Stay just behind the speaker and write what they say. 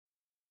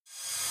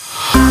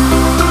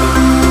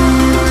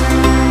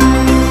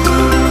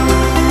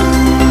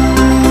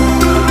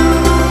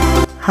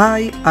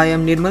Hi, I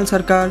am Nirmal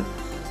Sarkar,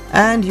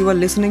 and you are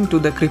listening to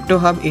the Crypto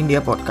Hub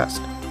India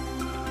podcast.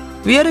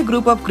 We are a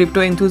group of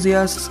crypto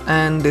enthusiasts,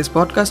 and this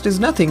podcast is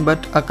nothing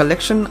but a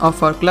collection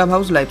of our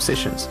Clubhouse live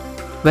sessions,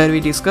 where we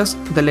discuss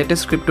the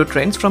latest crypto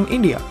trends from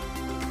India.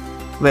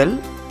 Well,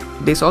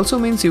 this also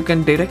means you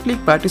can directly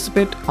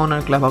participate on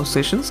our Clubhouse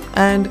sessions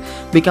and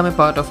become a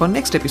part of our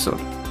next episode.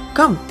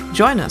 Come,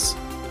 join us.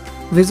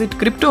 Visit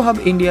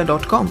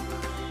cryptohubindia.com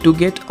to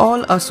get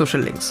all our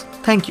social links.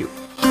 Thank you.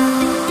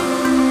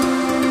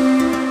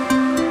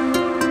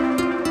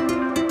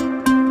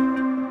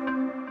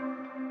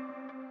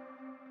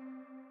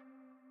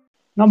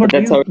 No, But but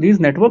that's these how. these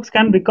networks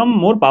can become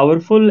more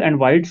powerful and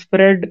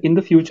widespread in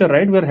the future,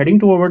 right? We're heading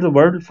towards a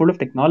world full of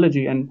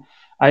technology, and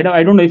I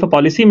don't know if a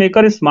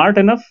policymaker is smart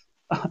enough.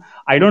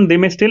 I don't. They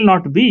may still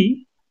not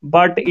be,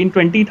 but in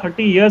 20,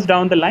 30 years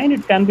down the line,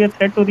 it can be a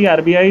threat to the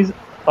RBI's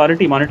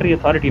authority, monetary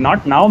authority.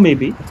 Not now,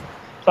 maybe.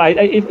 So,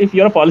 if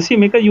you're a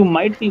policymaker, you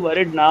might be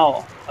worried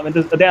now. I mean,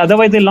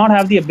 otherwise they'll not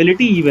have the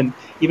ability,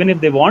 even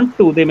if they want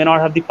to, they may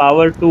not have the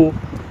power to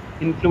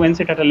influence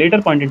it at a later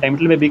point in time.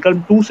 It will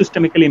become too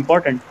systemically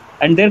important.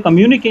 And their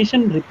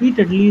communication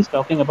repeatedly is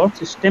talking about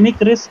systemic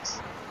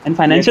risks and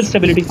financial Yes.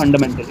 stability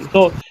fundamentally.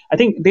 So I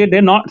think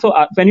they're not. So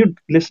when you're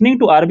listening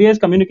to RBI's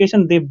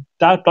communication, they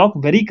talk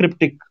very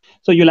cryptic.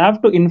 So you'll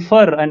have to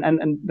infer,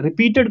 and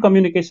repeated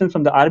communications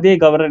from the RBI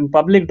governor in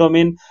public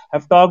domain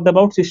have talked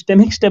about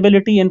systemic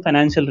stability and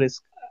financial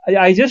risk.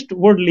 I just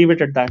would leave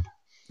it at that.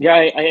 Yeah,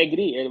 I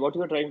agree. What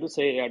you're trying to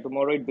say, yeah,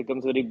 tomorrow it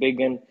becomes very big,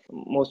 and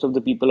most of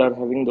the people are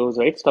having those,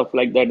 right? Stuff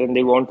like that, and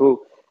they want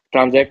to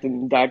transact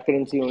in that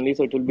currency only,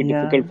 so it will be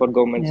Yeah, difficult for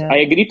governments. yeah. I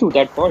agree to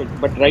that point,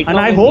 but right And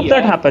now I where hope we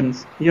that are,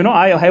 happens.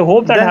 I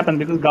hope that Then happens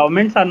because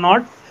governments are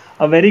not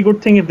a very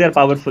good thing if they're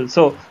powerful.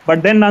 So,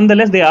 but then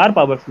nonetheless, they are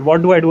powerful.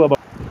 What do I do about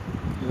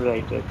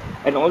right, right,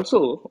 and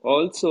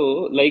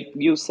also, like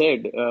you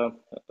said,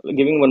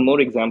 giving one more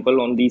example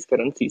on these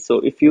currencies. So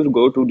if you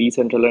go to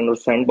Decentraland or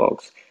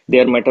Sandbox, they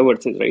are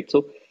metaverses, right?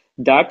 So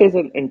that is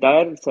an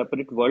entire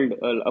separate world,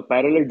 a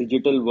parallel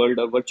digital world,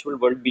 a virtual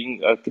world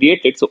being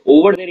created. So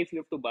over there, if you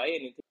have to buy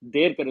anything,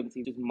 their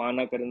currency, which is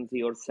mana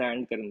currency or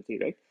sand currency,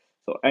 right?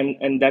 So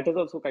and that is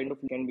also kind of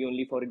can be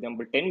only, for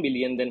example, 10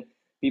 billion. Then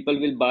people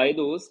will buy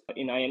those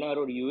in INR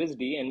or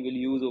USD and will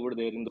use over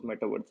there in the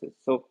metaverses.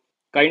 So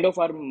kind of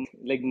our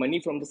like money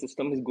from the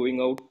system is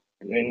going out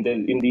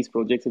in these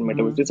projects in it?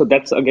 metaverses. So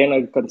that's again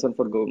a concern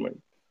for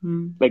government,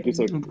 Mm. like you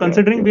said. Yeah,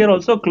 Considering yeah. we are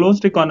also a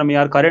closed economy,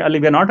 our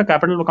current we are not a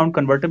capital account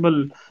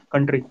convertible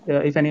country.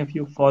 If any of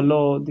you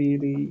follow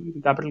the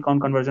capital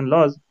account conversion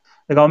laws,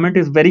 the government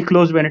is very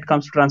closed when it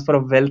comes to transfer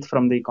of wealth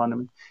from the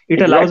economy.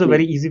 It allows a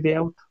very Exactly. easy way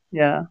out.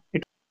 Yeah,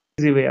 it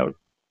easy way out.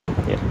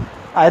 Yeah.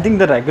 I think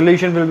the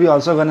regulation will be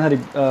also gonna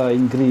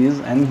increase,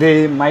 and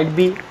they might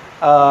be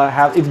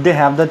have if they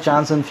have the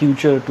chance in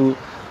future to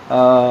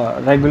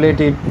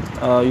regulate it.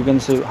 You can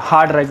say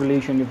hard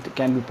regulation if it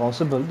can be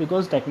possible,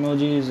 because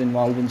technology is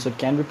involved in, so it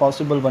can be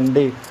possible one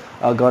day.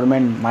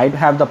 Government might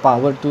have the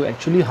power to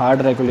actually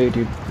hard regulate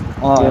it,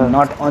 Yeah.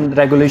 not on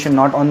regulation,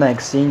 not on the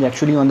exchange,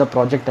 actually on the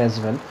project as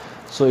well.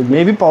 So it may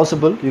Yes. be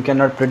possible, you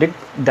cannot predict.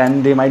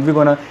 Then they might be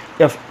gonna,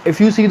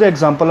 if you see the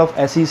example of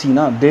SEC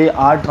now, they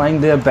are trying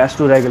their best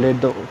to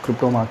regulate the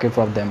crypto market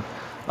for them.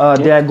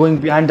 They Yep. are going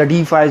behind the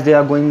DeFi's, they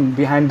are going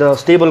behind the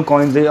stable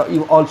coins, they are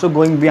also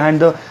going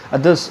behind the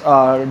this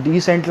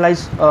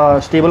decentralized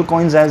stable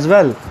coins as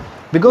well,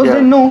 because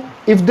they Yeah. know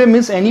if they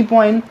miss any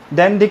point,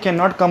 then they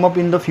cannot come up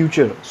in the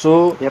future. So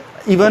Yep.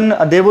 even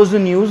there was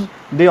the news,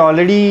 they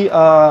already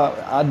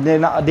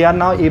they are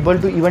now able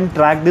to even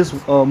track this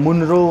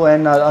Munro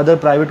and other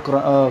private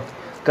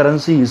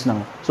currencies now.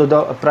 So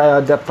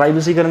the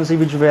privacy currency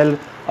which well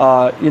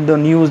in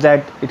the news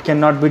that it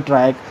cannot be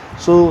tracked.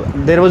 So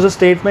there was a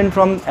statement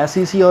from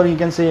SEC, or you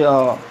can say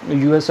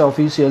US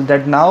officials,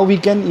 that now we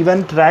can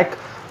even track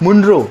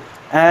Munro,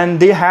 and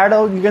they had a,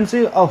 you can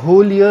say, a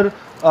whole year,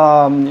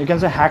 you can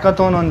say,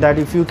 hackathon on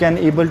that. If you can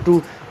able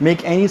to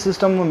make any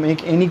system or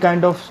make any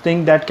kind of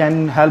thing that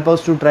can help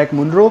us to track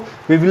Munro,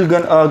 we will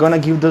gonna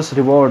give this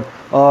reward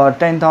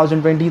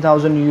 10,000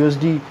 20,000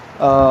 USD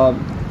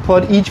for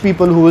each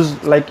people who is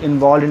like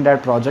involved in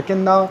that project.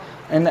 And now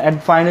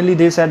and finally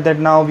they said that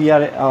now we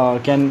are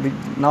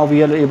now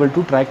we are able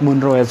to track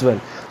Munro as well.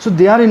 So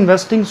they are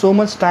investing so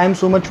much time,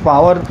 so much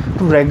power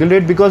to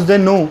regulate, because they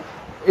know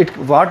it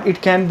what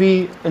it can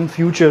be in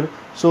future.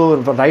 So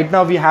right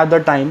now we have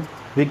the time,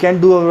 we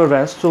can do our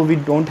best, so we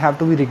don't have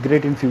to be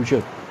regret in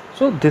future.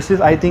 So this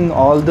is, I think,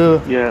 all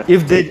the, Yeah.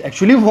 if they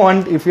actually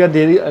want, if we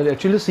are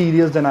actually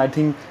serious, then I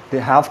think they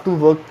have to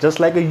work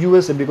just like a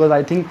USA, because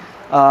I think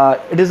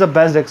it is the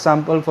best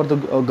example for the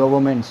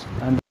governments.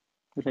 And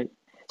Right.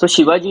 So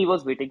Shivaji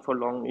was waiting for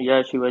long.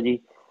 Yeah,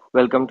 Shivaji,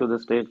 welcome to the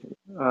stage.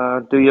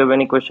 Do you have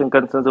any question,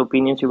 concerns,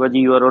 opinions?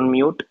 Shivaji, you are on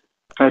mute.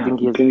 I think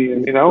he has. Can you hear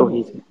me now? Oh,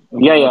 he's.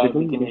 Am I Yeah, yeah, we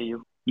audible? can hear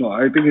you. No,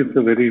 I think it's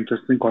a very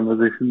interesting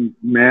conversation.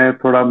 मैं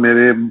थोड़ा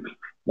मेरे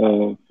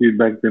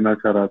feedback देना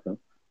चाह रहा था.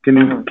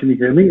 Mm-hmm. can you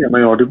hear me? Am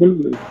I audible?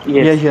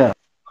 Yeah, Yes. yeah.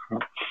 हाँ.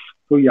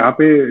 तो यहाँ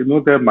पे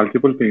there are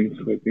multiple things.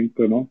 I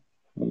think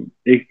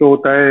एक तो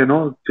होता है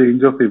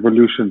change of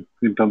evolution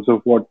in terms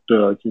of what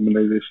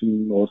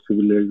civilization or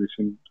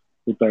civilization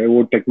होता है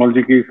वो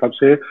technology के हिसाब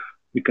से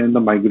we kind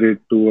of migrate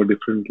to a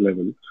different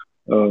level.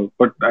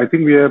 But I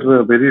think we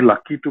are very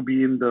lucky to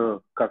be in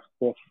the cusp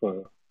of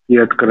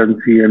fiat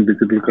currency and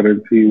digital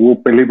currency. वो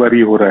पहली बार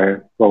ही हो रहा है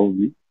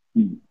probably.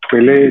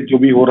 पहले जो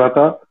भी हो रहा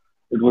था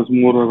it was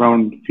more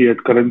around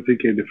fiat currency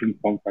के different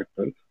form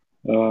factors.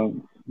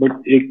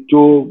 बट एक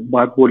जो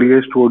बात बोली है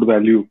stored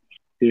value,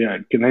 yeah,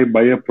 can I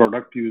buy a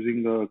product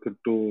using a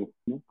crypto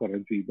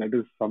currency? That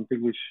is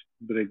something which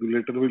the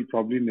regulator will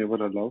probably never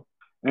allow.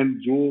 And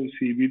जो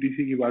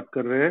CBDC की बात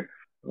कर रहे हैं,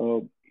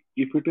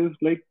 if it is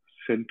like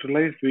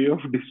centralized way of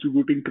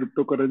distributing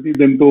cryptocurrency,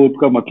 then तो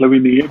उसका मतलब ही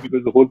नहीं है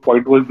because the whole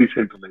point was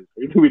decentralized,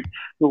 right? I mean,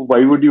 so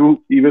why would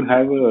you even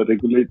have a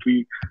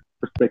regulatory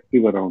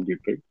perspective around it,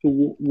 right?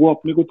 So वो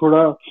अपने को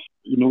थोड़ा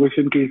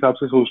innovation के हिसाब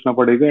से सोचना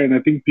पड़ेगा. And I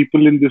think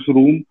people in this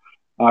room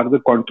are the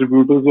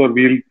contributors, or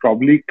we'll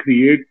probably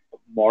create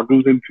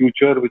models in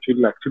future which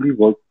will actually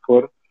work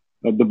for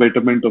the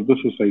betterment of the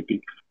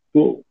society.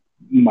 So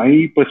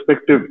my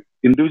perspective,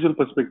 individual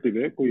perspective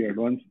है, कोई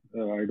advance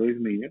advice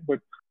नहीं है,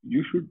 but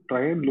you should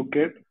try and look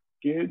at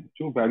कि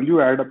जो value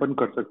add अपन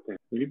कर सकते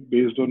हैं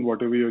based on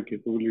whatever your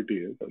capability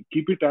है,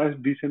 keep it as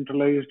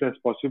decentralised as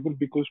possible.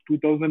 Because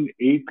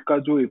 2008 का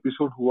जो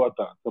एपिसोड हुआ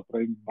था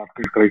सबप्राइम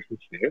मार्केट क्राइसिस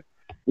से,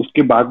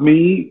 उसके बाद में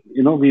ही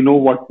we know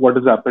what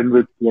has happened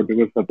with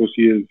whatever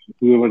Satoshi is,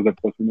 whoever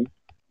that person is,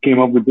 came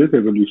up with this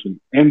evolution.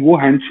 And वो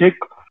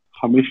हैंडशेक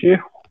हमेशा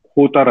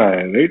होता रहा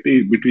है, right,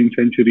 between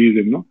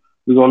centuries.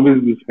 there's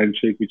always this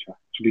handshake which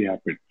actually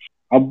happened.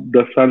 अब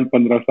 10 साल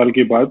 15 साल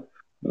के बाद,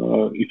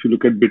 if you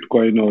look at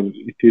Bitcoin or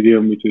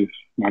Ethereum, which is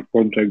smart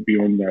contract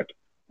beyond that,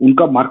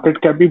 उनका market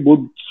cap भी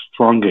बहुत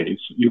strong है.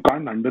 You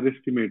can't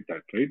underestimate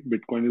that, right?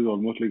 Bitcoin is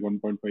almost like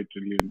 1.5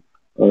 trillion,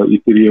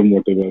 Ethereum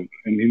whatever,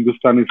 and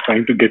Hindustan is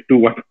trying to get to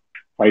what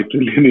 5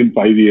 trillion in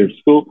 5 years.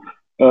 So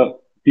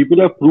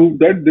people have proved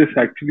that this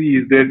actually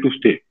is there to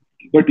stay.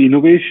 But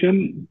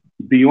innovation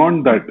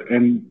beyond that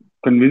and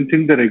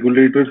convincing the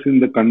regulators in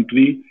the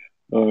country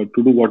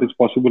to do what is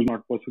possible,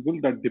 not possible,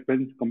 that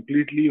depends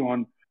completely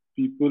on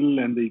people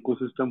and the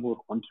ecosystem who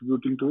are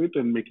contributing to it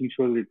and making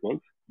sure it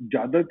works.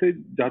 ज्यादा से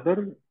ज्यादा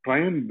try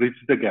and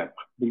bridge the gap,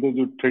 because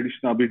जो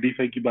traditional अभी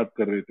DeFi की बात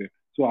कर रहे थे,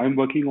 so I'm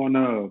working on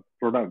a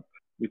product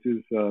which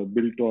is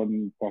built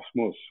on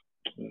Cosmos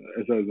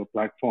as a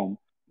platform.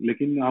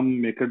 लेकिन हम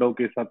मेकरडाओ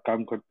के साथ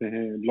काम करते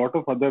हैं, lot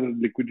of other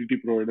liquidity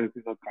providers के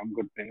साथ काम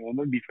करते हैं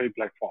ऑन डीफाई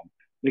प्लेटफॉर्म.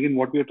 लेकिन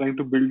what we are trying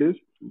to build is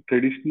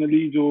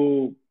traditionally जो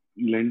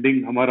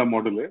लेंडिंग हमारा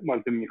मॉडल है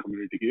मार्जिन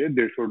कम्युनिटी की है,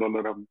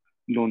 $150 हम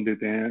लोन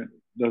देते हैं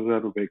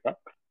 10,000 रुपए का,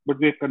 but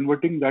we are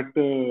converting that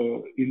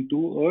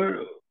into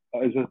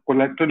as a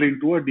colorectal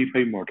into a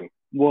DeFi model.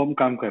 वो हम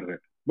काम कर रहे हैं,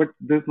 but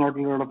there is not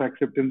a lot of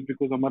acceptance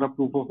because हमारा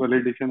प्रूफ ऑफ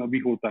वैलिडेशन अभी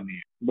होता नहीं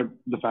है. But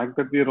the fact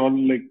that we are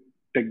all like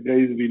tech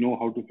guys, we know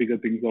how to figure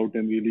things out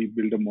and really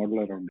build a model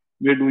around it.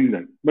 We are doing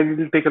that, but it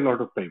will take a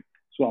lot of time.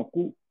 So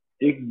आपको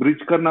एक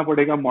bridge करना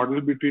पड़ेगा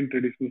model between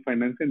traditional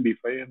finance and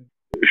DeFi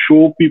and show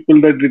people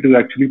that it is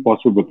actually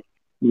possible,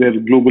 where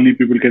globally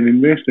people can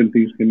invest and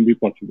things can be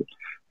possible.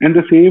 And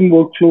the same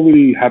workflow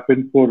will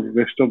happen for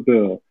rest of the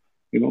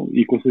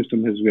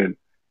ecosystem as well.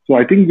 So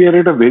I think we are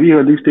at a very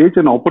early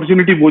stage and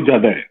opportunity बहुत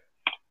ज़्यादा है.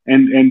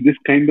 And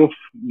this kind of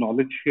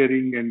knowledge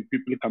sharing and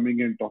people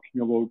coming and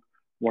talking about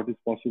what is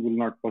possible,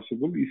 not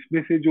possible,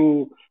 इसमें से जो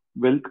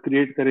wealth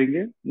create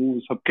करेंगे वो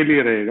सबके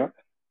लिए रहेगा.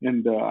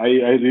 And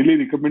I really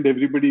recommend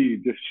everybody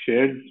just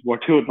shares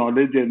whatever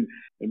knowledge and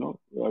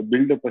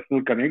build a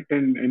personal connect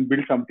and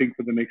build something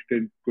for the next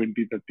 10,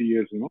 20, 30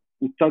 years.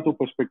 उतना तो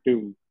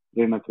perspective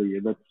रहना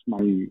चाहिए. That's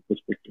my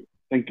perspective.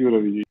 Thank you,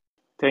 Ravi ji.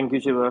 Thank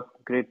you, Shiva.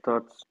 Great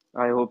thoughts.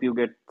 I hope you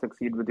get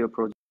succeed with your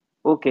project.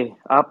 Okay,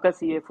 आपका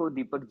CFO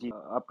Deepak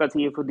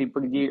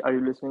ji, are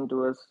you listening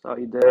to us? Are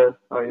you there?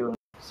 Are you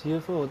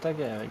CFO होता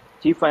क्या है भाई?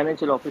 Chief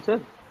Financial Officer?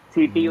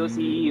 CTO,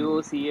 CEO,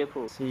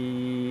 CFO.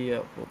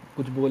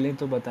 कुछ बोलें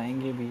तो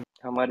बताएंगे भी.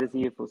 हमारे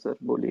CFO सर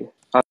बोलिए.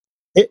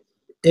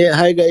 Hey,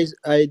 hi guys,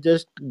 I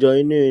just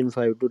join you in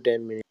 5 to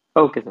 10 minutes.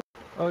 Okay, sir.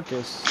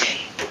 Okay.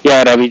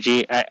 Yeah,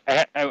 Raviji,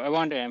 I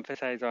want to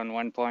emphasize on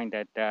one point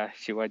that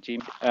Shivaji,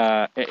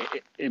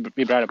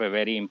 we brought up a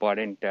very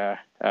important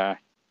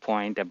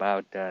point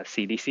about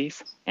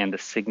CDCs and the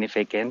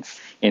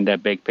significance in the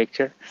big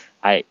picture.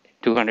 I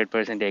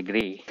 200%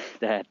 agree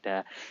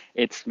that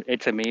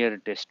it's a mere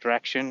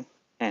distraction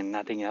and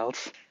nothing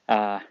else.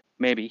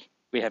 Maybe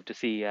we have to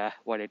see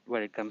what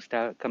it comes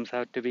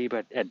out to be,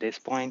 but at this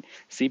point,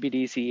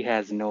 CBDC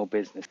has no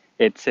business.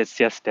 It's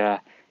just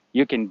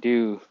you can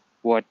do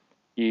what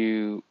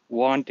you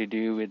want to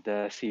do with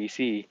the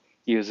CC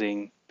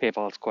using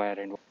PayPal Square,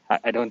 and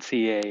I don't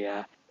see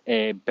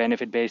a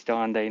benefit based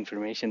on the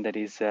information that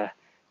is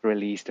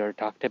released or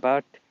talked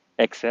about,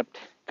 except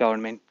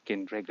government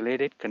can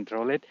regulate it,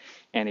 control it,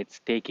 and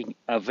it's taking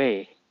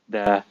away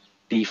the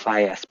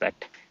DeFi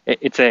aspect.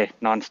 It's a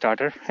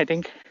non-starter, I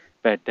think,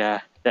 but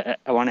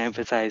I want to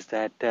emphasize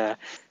that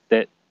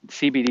that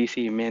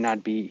CBDC may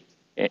not be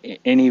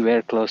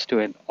anywhere close to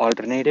an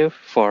alternative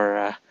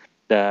for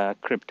the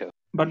crypto.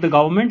 But the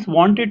governments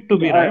want it to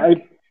be, right?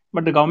 I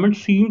But the government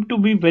seem to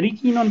be very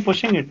keen on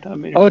pushing it. I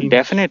mean, it Oh, seems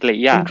definitely.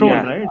 Yeah, control,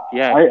 yeah, right?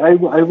 yeah.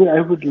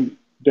 I would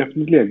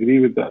definitely agree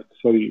with that.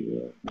 Sorry,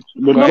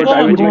 Go No, ahead, but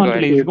I would go Shivaji. like on, Go to ahead.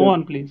 please. say Go that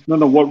on, please. no,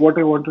 no. What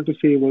I wanted to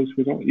say was,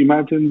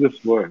 imagine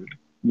this world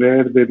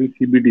where there is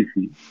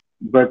CBDC,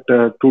 but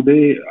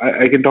today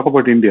I can talk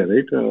about India,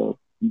 right?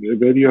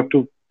 Where you have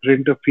to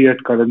print a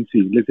fiat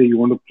currency. Let's say you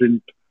want to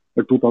print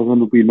a 2,000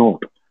 rupee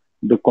note.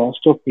 The cost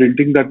of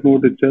printing that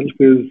note itself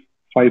is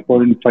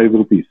 5.5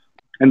 rupees,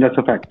 and that's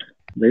a fact,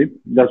 right?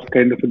 That's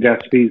kind of a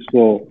gas fees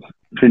for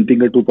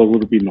printing a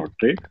 2,000 rupee note,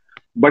 right?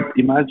 But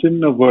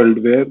imagine a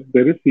world where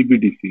there is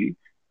CBDC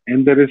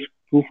and there is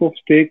proof of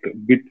stake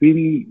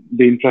between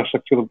the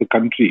infrastructure of the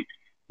country,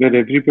 where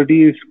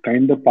everybody is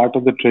kind of part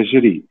of the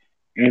treasury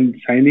and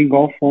signing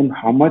off on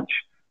how much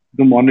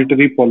the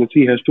monetary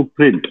policy has to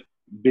print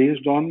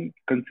based on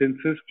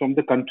consensus from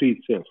the country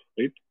itself,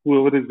 right?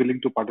 Whoever is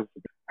willing to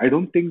participate. I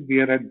don't think we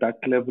are at that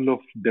level of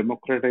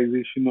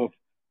democratization of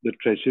the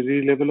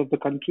treasury level of the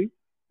country,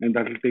 and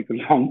that will take a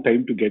long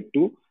time to get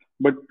to.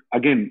 But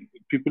again,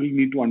 people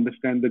need to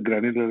understand the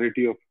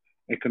granularity of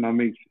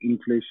economics,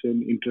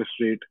 inflation, interest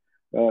rate.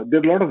 There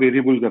are a lot of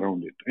variables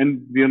around it,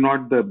 and we are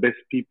not the best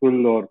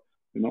people or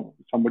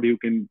somebody who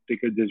can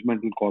take a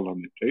judgmental call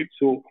on it, right?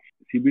 So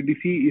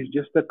CBDC is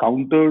just a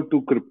counter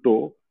to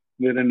crypto,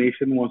 where a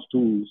nation wants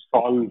to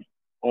solve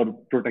or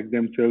protect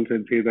themselves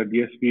and say that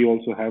yes, we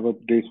also have a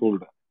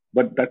placeholder,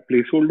 but that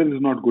placeholder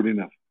is not good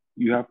enough.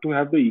 You have to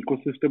have the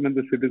ecosystem and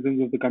the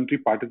citizens of the country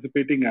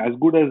participating as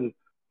good as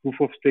proof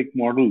of stake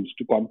models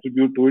to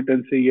contribute to it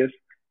and say yes,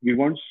 we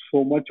want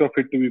so much of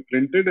it to be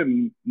printed.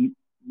 And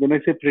when I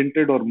say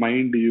printed or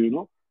mined,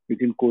 we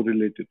can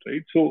correlate it,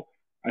 right? So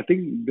I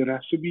think there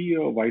has to be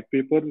a white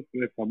paper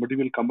where somebody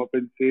will come up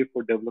and say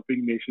for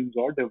developing nations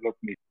or developed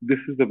nations, this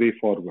is the way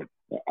forward.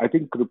 I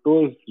think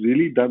crypto has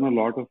really done a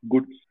lot of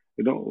good,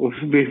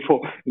 way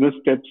for,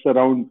 steps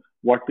around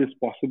what is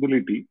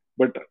possibility.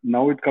 But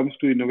now it comes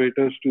to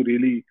innovators to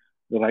really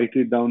write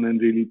it down and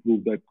really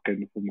prove that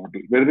kind of a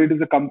model. Whether it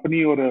is a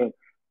company or a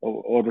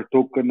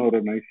token or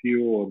an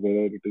ICO or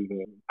whether it is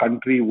a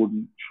country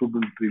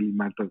shouldn't really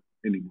matter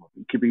anymore.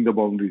 Keeping the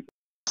boundaries.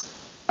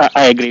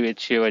 I agree with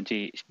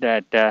Shivaji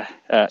that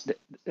a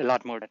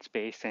lot more that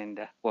space, and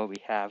what we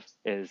have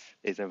is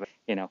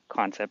a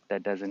concept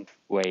that doesn't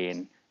weigh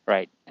in,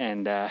 right?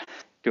 And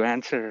to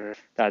answer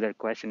the other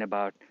question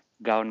about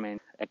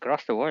government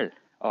across the world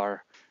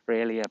are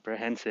really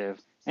apprehensive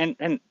and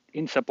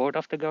in support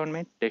of the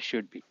government, they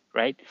should be,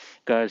 right?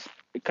 Because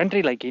a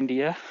country like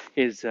India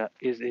is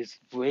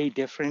way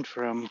different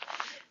from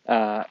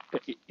uh,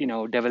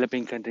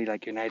 developing country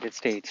like United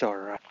States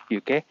or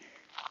UK,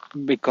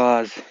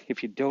 because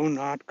if you do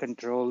not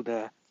control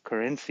the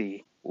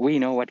currency, we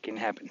know what can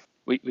happen.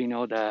 We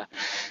know the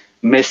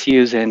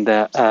misuse and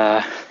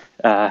the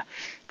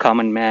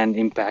common man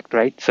impact,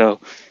 right? So,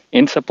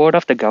 in support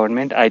of the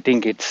government, I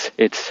think it's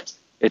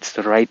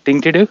the right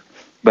thing to do.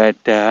 But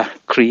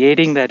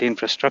creating that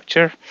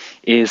infrastructure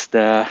is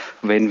the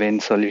win-win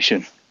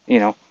solution. You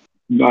know.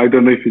 No, I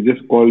don't know if you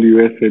just call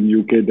US and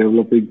UK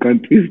developing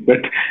countries, but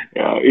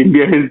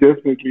India is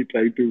definitely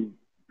trying to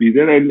be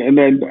there. And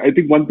I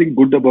think one thing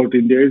good about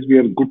India is we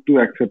are good to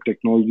accept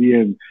technology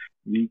and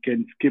we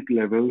can skip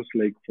levels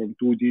like from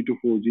 2G to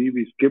 4G.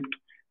 We skipped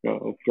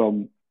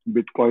from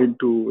Bitcoin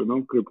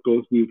to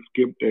cryptos. We've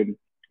skipped, and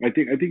I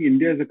think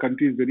India as a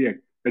country is very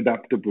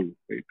adaptable,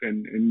 right?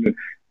 And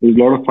there's a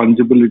lot of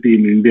fungibility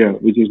in India,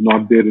 which is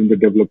not there in the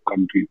developed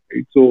countries,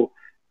 right? So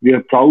we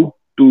are proud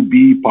to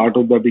be part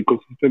of that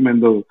ecosystem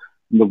and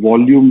the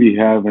volume we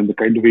have and the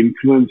kind of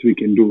influence we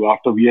can do.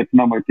 After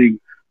Vietnam, I think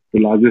the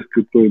largest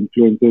crypto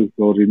influencers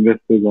or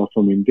investors are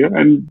from India,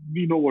 and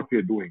we know what we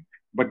are doing.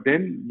 But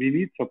then we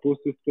need support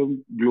systems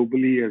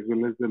globally as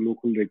well as the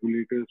local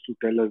regulators to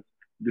tell us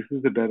this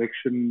is the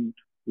direction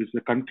which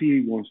the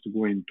country wants to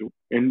go into.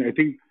 And I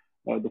think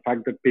the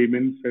fact that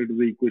payment side of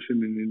the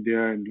equation in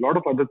India and a lot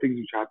of other things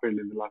which happened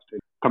in the last time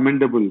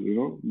commendable,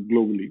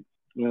 globally.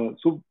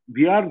 So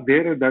we are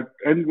there at that,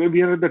 and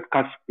we are at that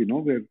cusp,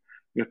 where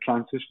we are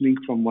transitioning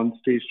from one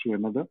stage to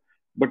another,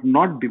 but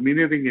not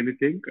diminishing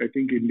anything. I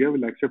think India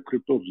will accept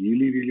crypto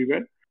really, really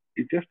well.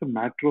 It's just a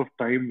matter of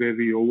time where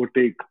we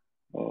overtake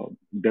uh,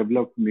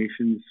 developed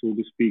nations, so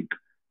to speak,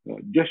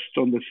 just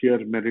on the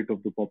sheer merit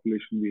of the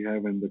population we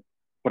have and the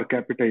per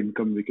capita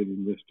income we can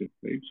invest in,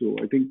 right? So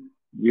I think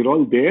we're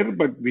all there,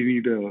 but we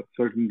need a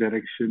certain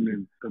direction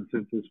and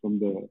consensus from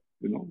the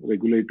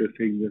regulators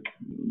saying that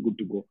good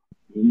to go.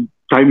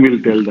 Time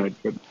will tell that,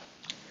 but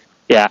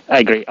Yeah, I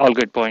agree. All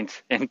good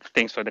points. And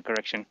thanks for the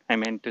correction. I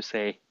meant to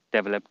say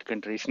developed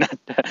countries, not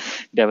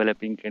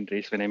developing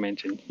countries when I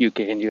mentioned UK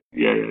and US.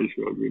 yeah, yeah,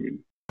 sure, we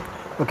will.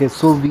 Okay,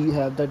 so we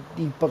have that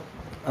Deepak.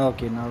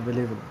 Okay, now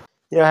available.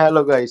 Yeah,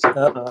 hello guys.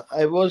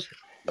 I was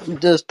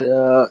just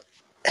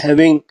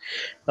having.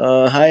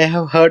 I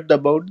have heard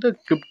about the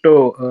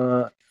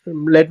crypto.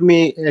 let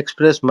me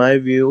express my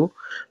view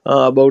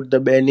about the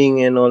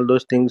banning and all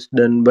those things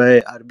done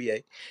by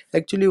RBI.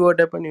 Actually, what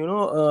happened,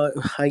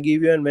 I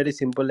give you a very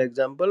simple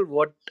example.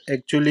 What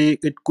actually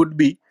it could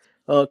be,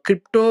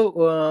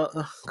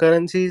 crypto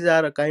currencies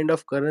are a kind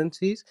of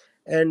currencies,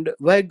 and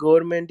why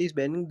government is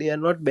banning? They are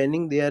not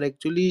banning. They are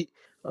actually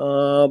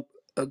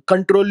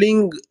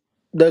controlling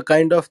the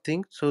kind of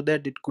thing so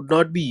that it could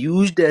not be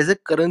used as a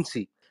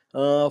currency.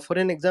 For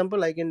an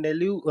example, I can tell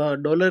you,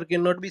 dollar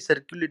cannot be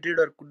circulated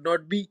or could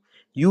not be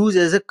used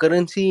as a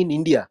currency in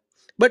India,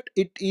 but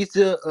it is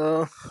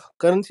a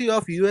currency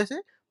of USA,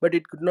 but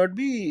it could not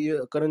be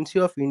a currency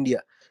of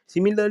India.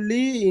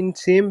 Similarly, in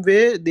same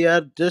way, they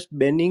are just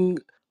banning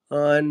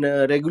and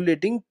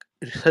regulating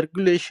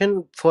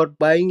circulation for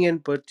buying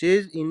and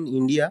purchase in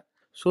India,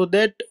 so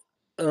that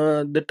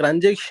the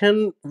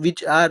transaction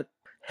which are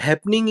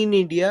happening in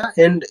India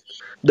and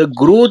the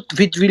growth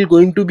which will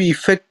going to be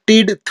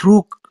affected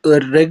through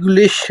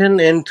regulation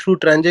and through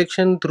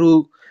transaction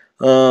through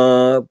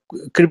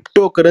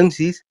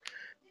cryptocurrencies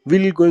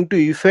will going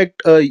to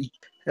affect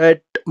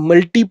at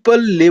multiple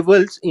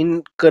levels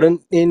in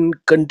current in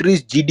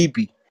countries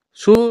GDP.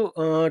 So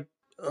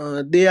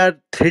they are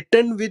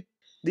threatened with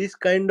this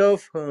kind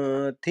of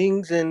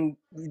things, and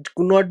it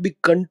could not be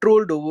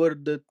controlled over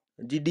the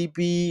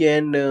GDP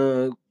and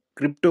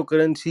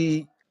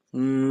cryptocurrency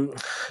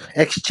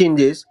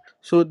exchanges.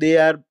 So they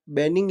are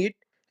banning it,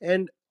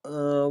 and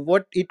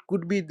what it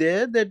could be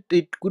there, that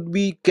it could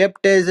be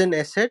kept as an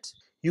assets.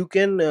 You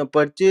can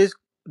purchase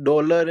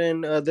dollar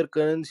and other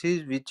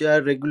currencies which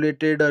are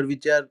regulated or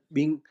which are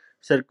being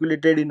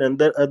circulated in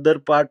other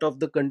part of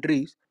the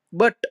countries,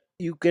 but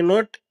you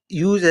cannot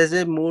use as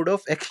a mode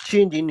of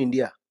exchange in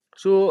India.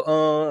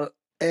 So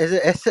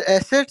as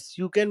assets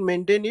you can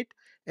maintain it,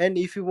 and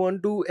if you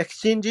want to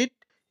exchange it,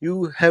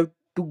 you have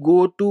to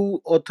go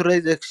to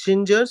authorized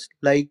exchangers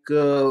like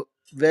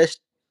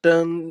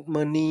Western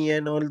money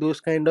and all those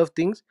kind of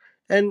things,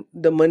 and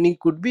the money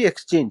could be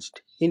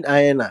exchanged in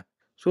INR.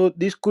 So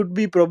this could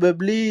be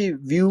probably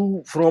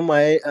view from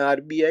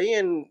RBI,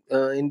 and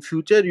in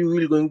future you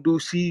will going to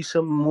see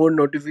some more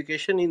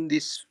notification in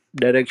this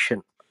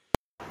direction.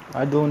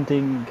 I don't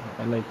think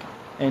like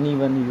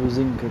anyone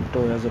using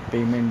crypto as a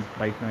payment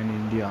right now in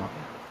India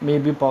may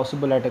be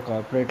possible at a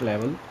corporate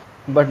level,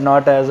 but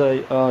not as a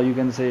you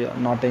can say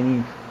not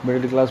any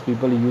middle class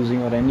people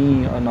using or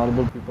any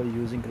normal people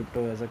using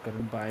crypto as a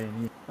current buy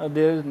any.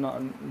 There is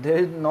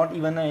not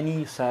even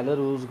any seller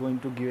who's going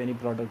to give any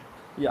product.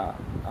 Yeah,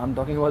 I'm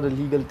talking about the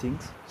legal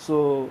things.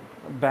 So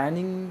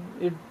banning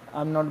it,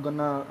 I'm not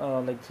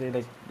gonna like say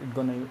like it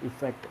gonna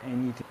affect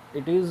anything.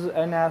 It is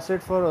an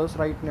asset for us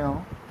right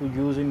now to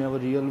use in our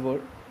real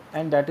world,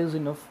 and that is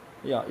enough.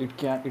 Yeah,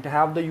 it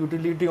have the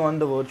utility on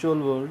the virtual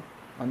world,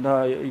 on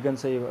the you can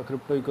say a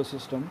crypto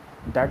ecosystem,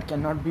 that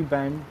cannot be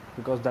banned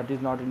because that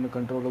is not in the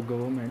control of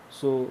government.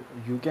 So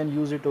you can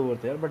use it over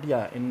there. But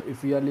yeah, in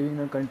if we are living in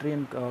a country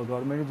and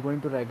government is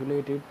going to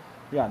regulate it,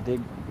 yeah, they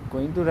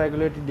going to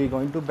regulate it, they're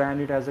going to ban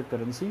it as a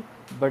currency,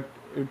 but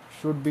it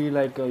should be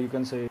like you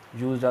can say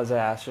used as an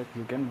asset.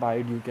 You can buy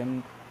it, you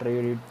can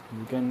trade it,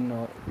 you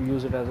can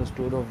use it as a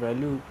store of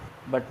value,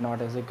 but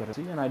not as a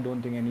currency. And I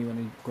don't think anyone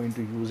is going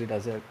to use it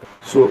as a.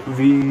 So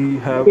we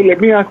have. So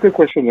let me ask a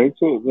question, right?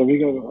 So,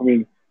 Ravika, I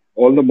mean,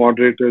 all the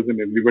moderators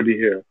and everybody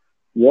here,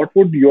 what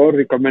would your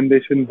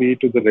recommendation be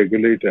to the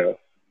regulator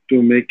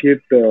to make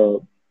it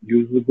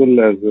usable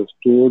as a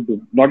stored,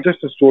 not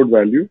just a stored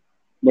value,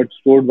 but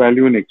stored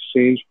value in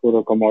exchange for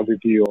a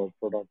commodity or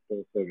product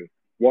or service?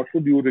 What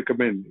would you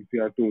recommend if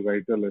you had to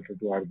write a letter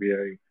to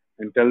RBI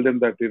and tell them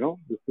that,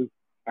 this is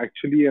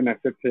actually an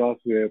asset class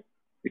where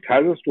it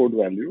has a stored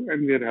value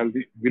and we are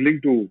willing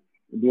to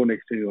do an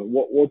exchange?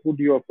 What would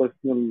your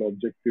personal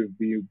objective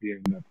be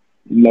behind that?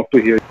 Love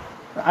to hear.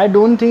 I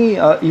don't think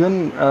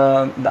even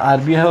the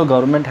RBI or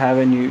government have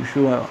any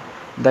issue.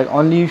 The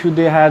only issue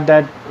they had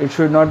that it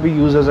should not be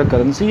used as a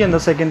currency, and the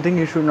second thing,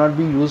 it should not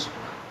be used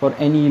for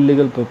any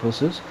illegal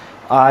purposes.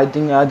 I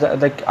think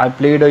like I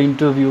played an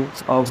interview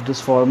of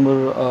this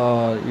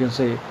former you can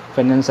say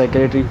finance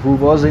secretary who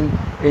was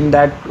in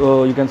that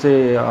you can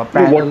say No, what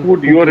panel would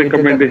who your created that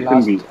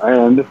recommendation be? last. I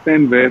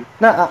understand where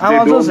Now I'm they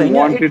also don't saying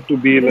yeah, want it to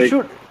be it like,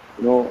 should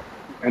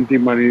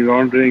anti-money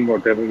laundering or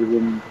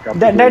terrorism,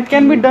 capital that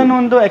can be done conversion.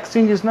 on the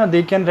exchanges. Now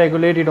they can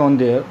regulate it on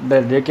there.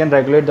 That they can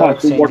regulate the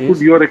So what would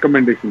exchanges. your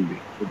recommendation be?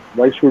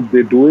 Why should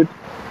they do it?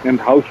 And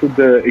how should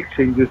the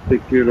exchanges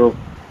take care of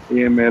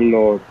AML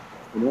or,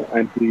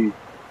 anti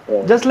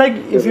Just like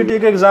if you terrorism?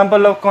 take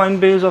example of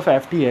Coinbase of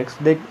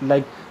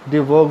FTX, they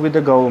work with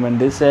the government.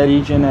 They share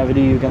each and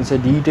every you can say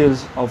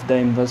details of the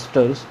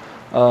investors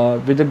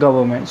with the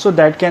government. So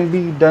that can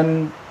be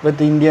done with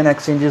the Indian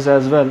exchanges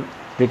as well.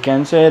 They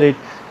can share it.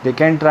 They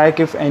can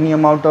track if any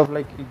amount of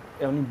like if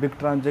any big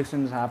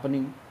transaction is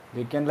happening.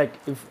 They can like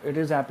if it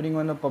is happening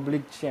on a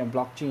public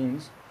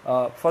blockchains.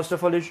 First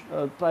of all,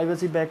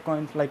 privacy backed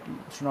coins like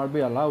should not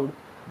be allowed.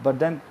 But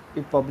then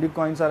if public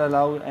coins are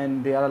allowed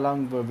and they are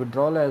allowing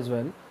withdrawal as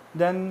well,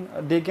 then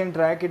they can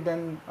track it.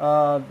 Then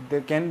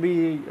there can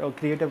be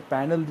create a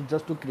panel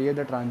just to create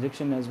the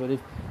transaction as well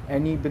if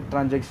any big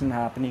transaction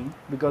happening,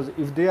 because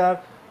if they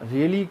are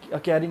really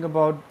caring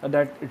about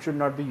that it should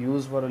not be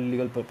used for a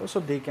legal purpose, so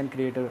they can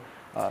create a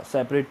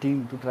separate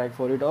team to track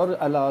for it, or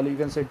allow, you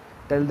can say,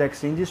 tell the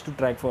exchanges to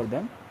track for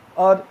them,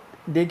 or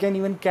they can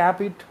even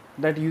cap it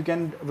that you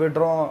can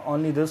withdraw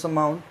only this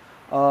amount,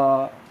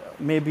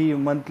 maybe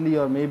monthly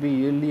or maybe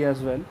yearly as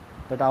well.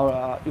 That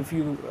our, if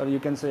you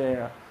can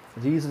say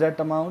reach that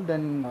amount,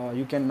 then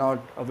you cannot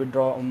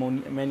withdraw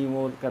many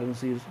more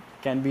currencies.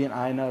 Can be in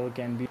INR or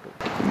can be,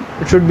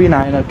 it should be in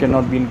INR,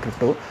 cannot be in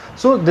crypto.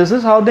 So this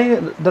is how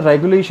the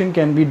regulation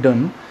can be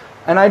done,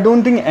 and I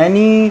don't think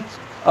any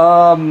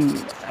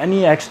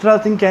extra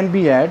thing can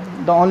be added.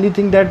 The only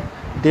thing that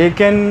they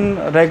can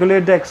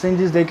regulate the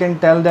exchanges, they can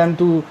tell them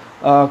to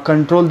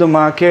control the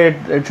market.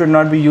 It should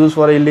not be used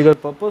for illegal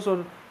purpose,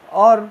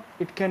 or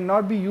it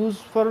cannot be used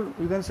for,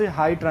 you can say,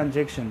 high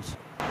transactions.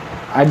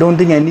 I don't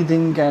think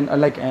anything can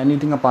like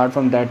anything apart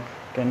from that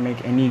can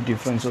make any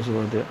differences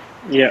over there.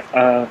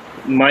 Yeah,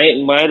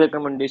 my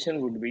recommendation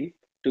would be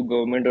to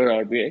government or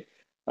RBI.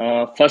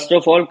 First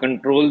of all,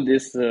 control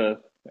this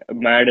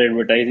mad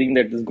advertising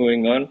that is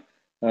going on.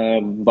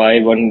 Buy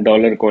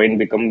 $1 coin,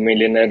 become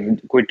millionaire,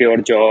 quit your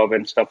job,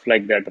 and stuff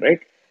like that, right?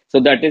 So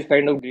that is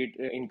kind of great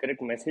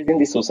incorrect message in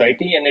the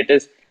society, and it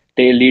is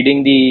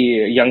leading the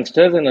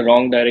youngsters in the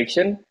wrong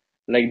direction.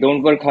 Like,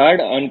 don't work hard,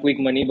 earn quick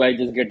money by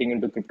just getting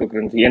into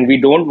cryptocurrency. And we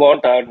don't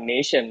want our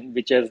nation,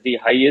 which has the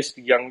highest,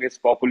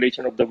 youngest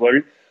population of the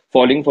world,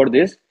 falling for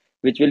this,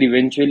 which will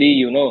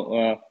eventually,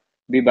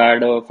 be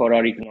bad for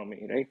our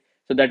economy, right?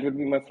 So that would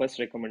be my first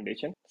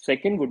recommendation.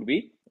 Second would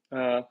be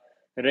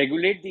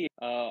regulate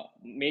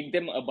make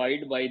them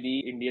abide by the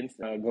Indian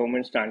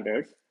government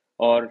standards,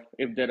 or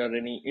if there are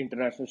any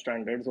international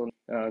standards on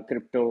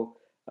crypto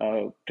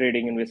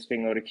trading,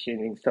 investing, or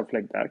exchanging, stuff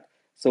like that.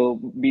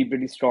 So be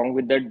pretty strong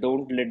with that.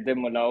 Don't let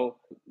them allow,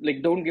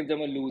 like, don't give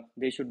them a loose.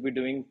 They should be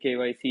doing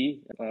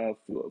KYC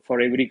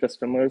for every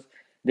customers.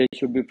 There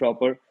should be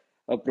proper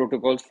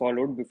protocols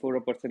followed before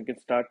a person can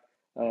start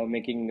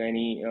making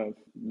any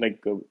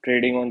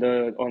trading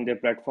on their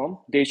platform.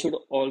 They should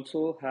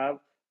also have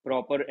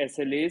proper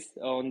SLAs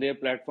on their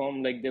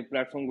platform, like their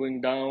platform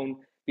going down,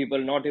 people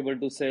not able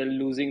to sell,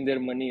 losing their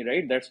money,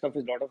 right? That stuff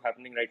is a lot of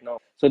happening right now.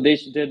 So their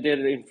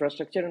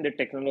infrastructure and their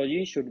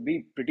technology should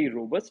be pretty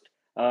robust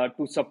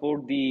to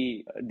support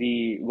the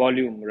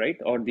volume, right,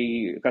 or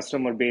the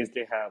customer base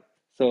they have.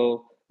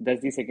 So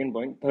that's the second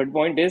point. Third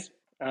point is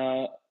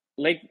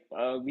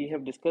we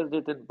have discussed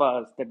it in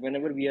past, that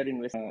whenever we are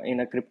investing in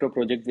a crypto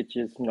project which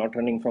is not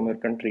running from your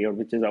country or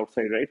which is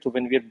outside, right? So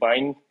when we are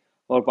buying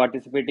or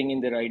participating in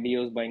their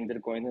IDOs, buying their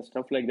coins and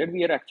stuff like that,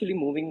 we are actually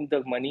moving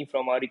the money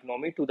from our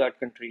economy to that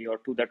country or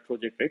to that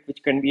project, right?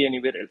 Which can be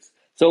anywhere else.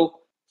 So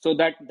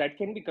that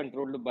can be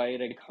controlled by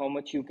like how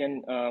much you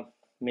can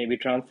maybe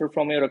transfer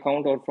from your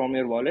account or from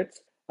your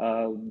wallets.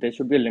 There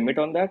should be a limit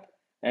on that,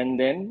 and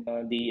then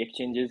the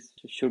exchanges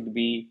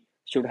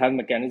should have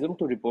mechanism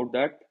to report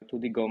that to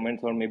the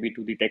governments or maybe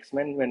to the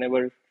taxman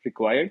whenever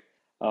required.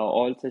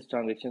 All such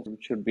transactions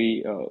should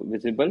be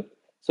visible,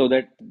 so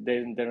that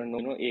there are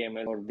no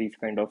AML or these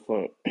kind of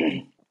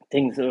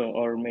things,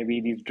 or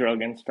maybe these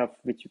drug and stuff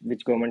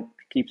which government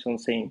keeps on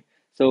saying.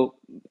 So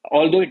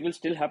although it will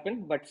still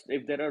happen, but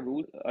if there are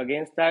rules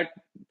against that,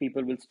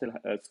 people will still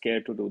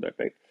scared to do that,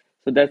 right?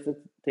 So that's the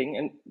thing.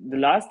 And the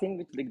last thing,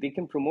 which like they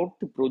can promote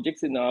the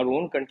projects in our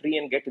own country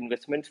and get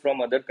investments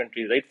from other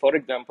countries, right? For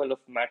example, of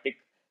Matic.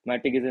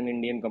 Matic is an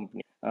Indian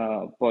company.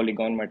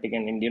 Polygon, Matic,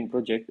 an Indian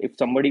project. If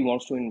somebody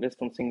wants to invest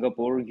from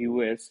Singapore,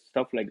 US,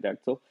 stuff like that,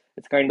 so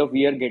it's kind of,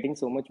 we are getting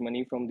so much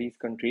money from these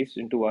countries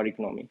into our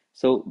economy.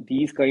 So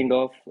these kind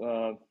of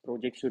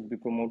projects should be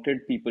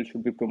promoted. People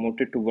should be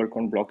promoted to work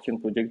on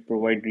blockchain projects,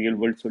 provide real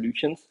world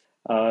solutions.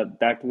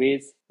 That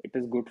ways it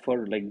is good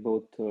for like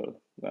both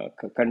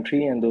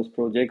country and those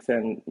projects,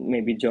 and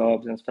maybe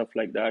jobs and stuff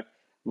like that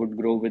would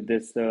grow with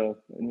this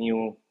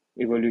new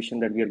evolution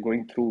that we are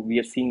going through. We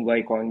are seeing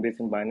why Coinbase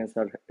and Binance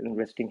are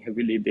investing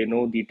heavily. They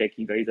know the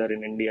techie guys are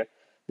in India.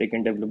 They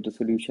can develop the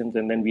solutions,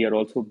 and then we are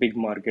also big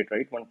market,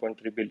 right?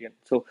 1.3 billion.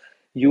 So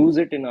use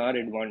it in our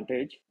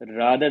advantage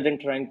rather than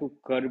trying to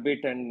curb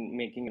it and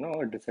making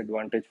a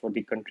disadvantage for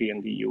the country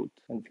and the youth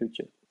and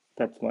future.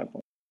 That's my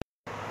point.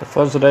 The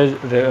first,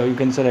 you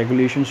can say,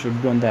 regulation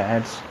should be on the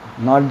ads,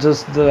 not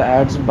just the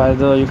ads by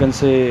the, you can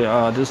say,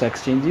 this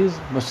exchanges,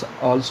 but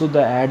also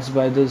the ads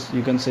by this,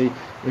 you can say,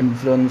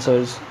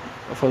 influencers.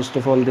 First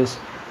of all, this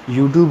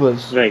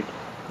YouTubers. Right.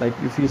 Like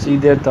if you see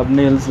their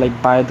thumbnails,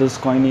 like buy this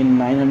coin in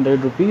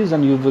 900 rupees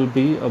and you will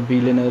be a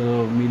billionaire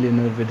or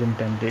millionaire within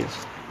 10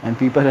 days, and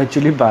people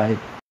actually buy it.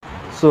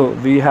 So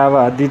we have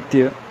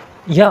Aditya.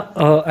 Yeah,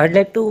 I'd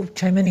like to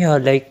chime in here.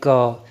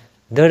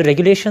 The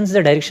regulations,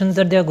 the directions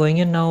that they are going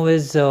in now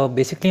is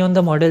basically on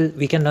the model.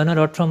 We can learn a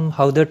lot from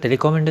how the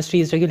telecom industry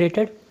is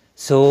regulated.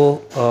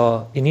 So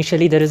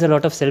initially there is a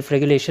lot of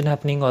self-regulation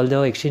happening. All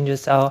the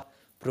exchanges are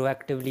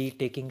proactively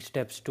taking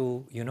steps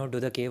to, do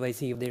the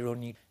KYC if they don't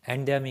need,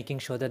 and they are making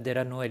sure that there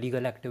are no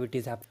illegal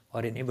activities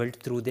or enabled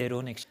through their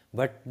own exchange.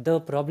 But the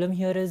problem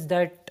here is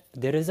that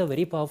there is a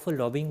very powerful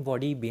lobbying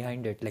body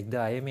behind it, like the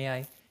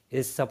IMAI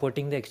is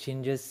supporting the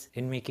exchanges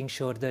in making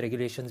sure the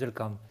regulations will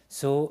come.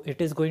 So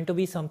it is going to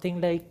be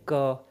something like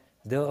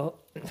the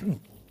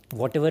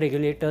whatever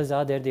regulators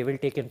are there, they will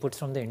take inputs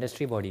from the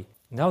industry body.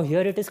 Now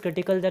here it is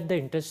critical that the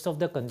interests of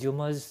the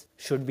consumers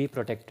should be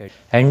protected.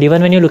 And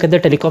even when you look at the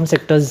telecom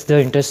sectors,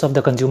 the interests of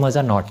the consumers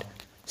are not.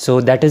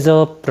 So that is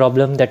a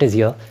problem that is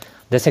here.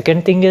 The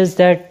second thing is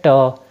that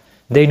the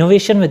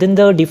innovation within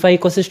the DeFi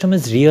ecosystem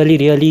is really,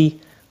 really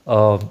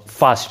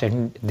fast,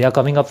 and they are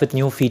coming up with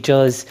new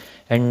features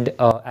and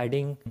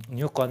adding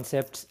new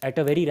concepts at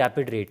a very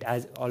rapid rate,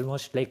 as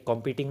almost like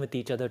competing with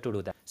each other to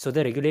do that. So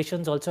the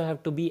regulations also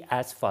have to be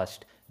as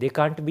fast. They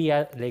can't be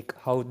like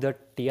how the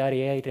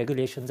TRAI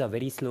regulations are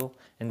very slow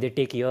and they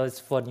take years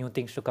for new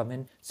things to come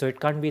in. So it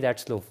can't be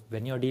that slow.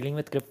 When you're dealing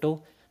with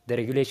crypto, the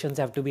regulations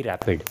have to be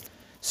rapid.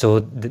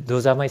 So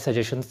those are my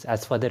suggestions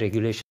as for the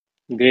regulation.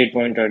 Great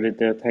point,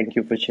 Aditya. Thank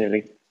you for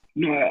sharing.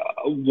 No,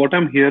 what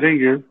I'm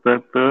hearing is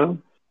that the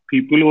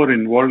people who are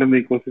involved in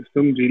the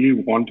ecosystem really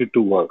want it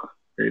to work.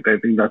 Right? I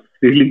think that's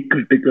really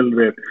critical.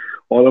 Where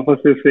all of us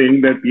are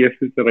saying that yes,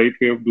 it's the right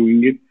way of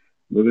doing it,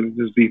 whether it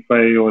is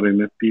DeFi or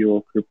NFT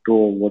or crypto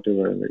or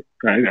whatever. Like,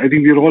 I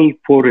think we're all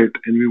for it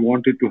and we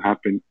want it to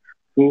happen.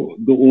 So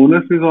the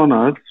onus is on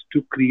us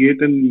to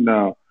create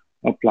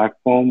a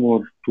platform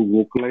or to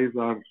vocalize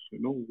our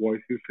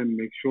voices and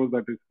make sure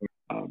that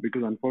it's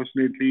because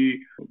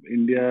unfortunately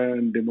India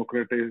and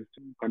democratized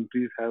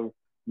countries have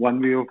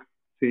one way of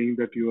saying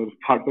that you are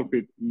part of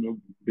it,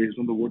 based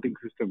on the voting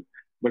system.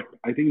 But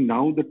I think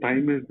now the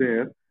time is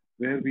there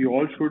where we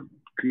all should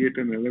create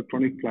an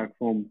electronic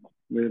platform,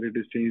 whether it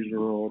is changed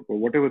or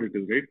whatever it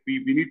is, right?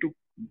 We need to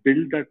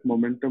build that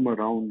momentum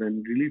around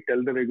and really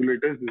tell the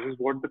regulators this is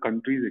what the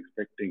country is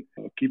expecting.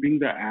 Keeping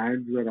the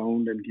ads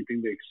around and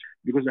keeping the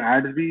because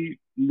ads we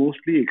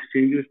mostly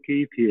exchanges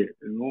key here,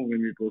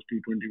 when it was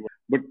T21.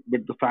 But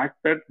the fact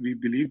that we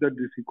believe that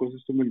this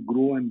ecosystem will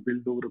grow and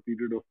build over a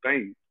period of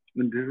time,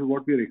 and this is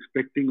what we are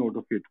expecting out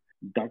of it,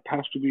 that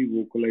has to be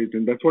vocalized,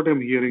 and that's what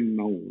I'm hearing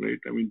now, right?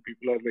 I mean,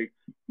 people are like,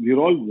 we're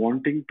all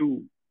wanting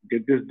to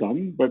get this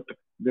done, but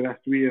there has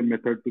to be a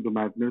method to the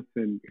madness,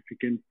 and if you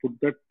can put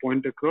that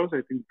point across,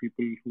 I think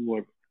people who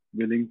are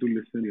willing to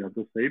listen the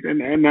other side,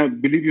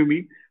 and believe you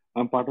me,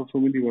 I'm part of so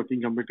many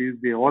working committees.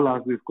 They all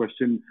ask this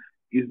question: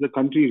 is the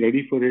country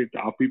ready for it?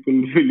 Are people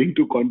willing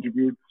to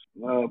contribute?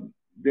 Uh,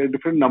 there are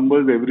different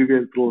numbers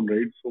everywhere thrown,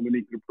 right? So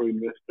many crypto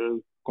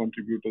investors,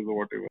 contributors, or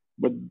whatever.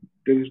 But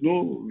there is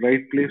no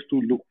right place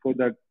to look for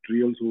that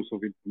real source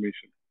of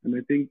information. And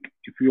I think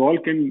if we all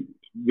can,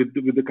 with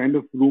the kind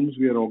of rooms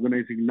we are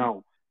organizing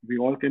now, we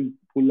all can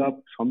pull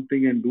up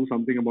something and do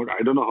something about.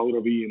 I don't know how,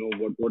 Ravi,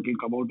 what will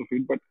come out of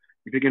it, but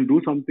if we can do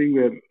something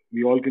where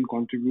we all can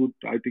contribute,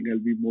 I think I'll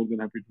be more than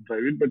happy to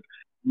drive it. But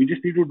we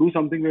just need to do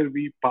something where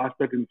we pass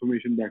that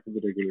information back to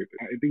the regulator.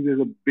 I think there's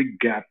a big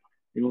gap,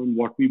 in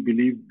what we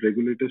believe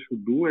regulators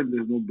should do, and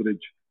there's no bridge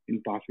in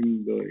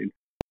passing the.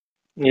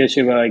 Yeah,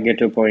 Shiva, I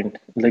get your point.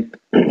 Like,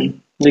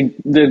 like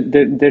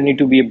there need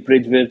to be a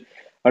bridge where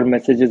our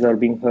messages are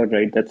being heard,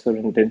 right? That's our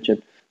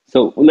intention.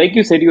 So, like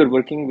you said, you are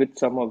working with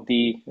some of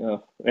the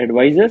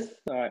advisors,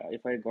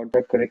 if I got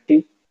that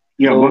correctly.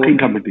 Yeah, working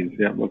So, committees.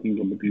 Yeah, working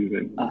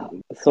committees.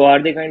 so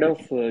are they kind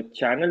of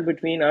channel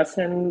between us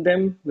and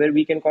them where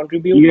we can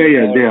contribute, Yeah,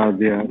 yeah, or?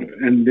 they are,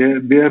 and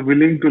they are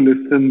willing to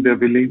listen. They're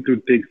willing to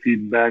take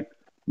feedback.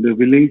 They're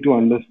willing to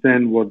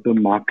understand what the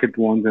market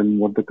wants and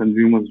what the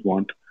consumers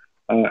want.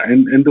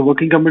 And the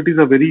working committees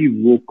are very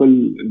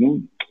vocal,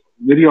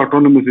 very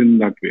autonomous in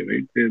that way,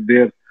 right?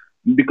 They're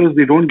because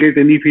they don't get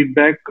any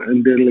feedback,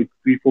 and they're like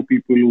 3, 4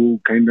 people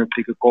who kind of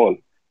take a call.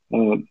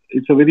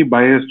 It's a very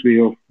biased way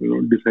of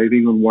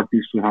deciding on what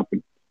needs to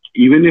happen.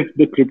 Even if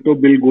the crypto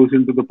bill goes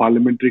into the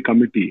parliamentary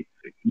committee,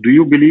 do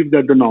you believe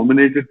that the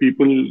nominated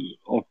people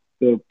of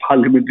the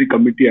parliamentary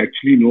committee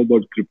actually know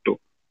about crypto?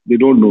 They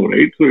don't know,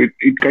 right? So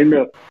it kind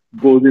of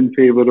goes in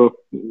favor of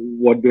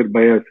what their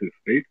bias is,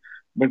 right?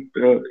 But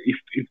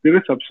if there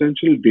is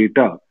substantial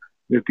data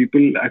where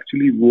people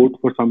actually vote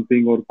for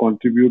something or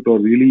contribute or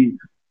really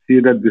say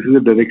that this is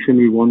the direction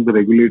we want the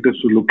regulators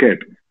to look at,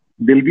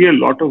 there'll be a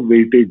lot of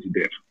weightage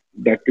there.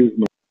 That is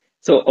my.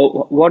 So,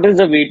 what is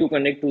the way to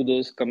connect to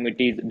those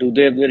committees? Do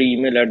they have their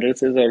email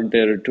addresses or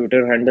their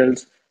Twitter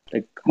handles?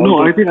 Like, how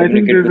No, I to think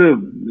communicate there's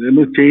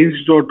with? a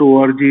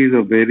change.org is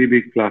a very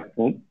big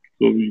platform.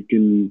 So you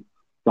can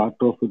start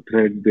off a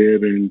thread there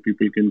and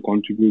people can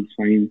contribute,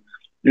 sign.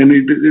 And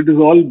it is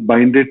all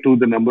binded to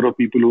the number of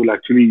people who will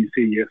actually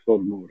say yes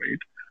or no, right?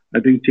 I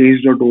think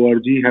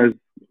change.org has,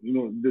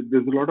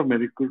 there's a lot of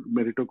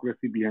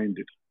meritocracy behind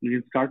it. You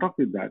can start off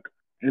with that.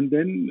 And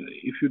then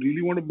if you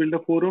really want to build a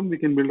forum, we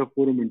can build a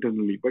forum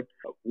internally. But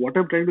what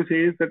I'm trying to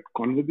say is that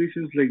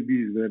conversations like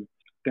these, where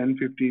 10,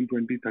 15,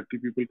 20, 30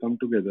 people come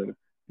together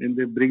and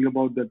they bring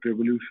about that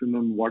revolution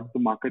on what the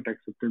market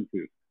acceptance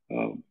is.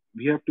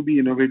 we have to be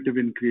innovative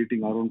in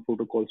creating our own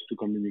protocols to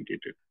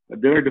communicate it.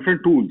 There are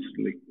different tools,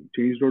 like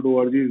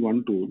change.org is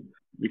one tool.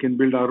 We can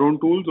build our own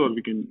tools, or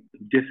we can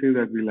just say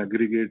that we'll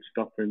aggregate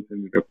stuff and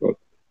send it across.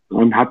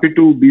 I'm happy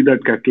to be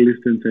that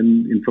catalyst and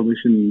send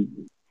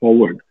information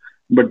forward,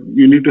 but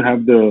you need to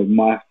have the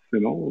mass,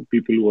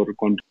 people who are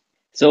contributing.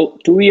 So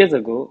 2 years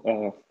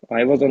ago,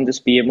 I was on this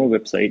PMO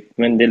website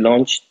when they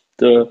launched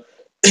the,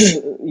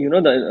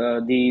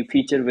 the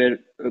feature where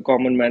a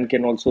common man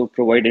can also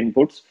provide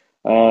inputs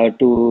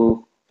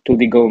to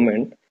the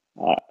government.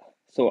 Uh,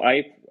 so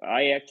I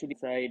actually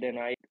side and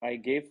I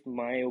gave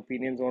my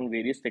opinions on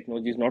various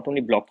technologies, not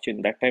only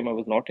blockchain. That time I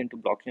was not into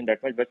blockchain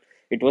that much, but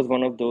it was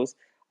one of those.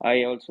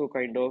 I also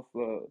kind of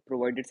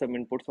provided some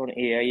inputs on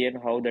AI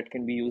and how that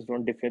can be used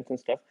on defense and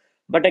stuff.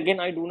 But again,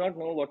 I do not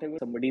know whatever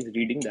somebody is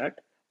reading that,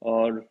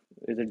 or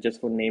is it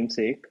just for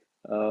namesake.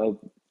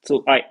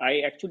 So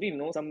I actually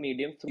know some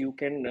mediums so you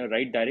can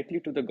write directly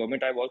to the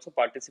government. I've also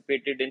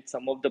participated in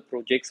some of the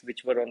projects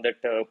which were on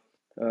that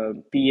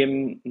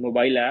PM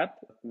mobile app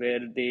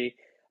where they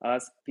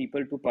ask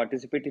people to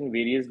participate in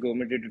various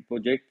government-related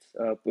projects,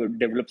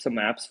 develop some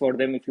apps for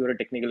them if you're a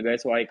technical guy.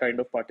 So I kind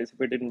of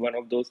participated in one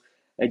of those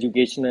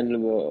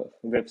educational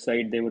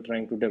website they were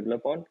trying to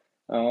develop on.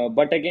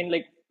 But again,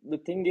 like the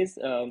thing is,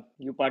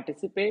 you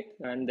participate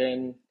and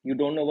then you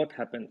don't know what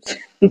happens.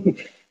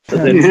 So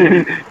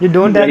that's You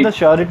don't have the right.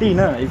 surety,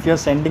 na? If you're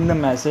sending the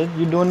message,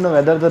 you don't know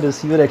whether the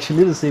receiver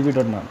actually receive it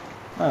or not.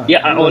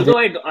 Yeah, Because they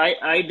although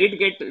I did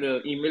get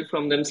email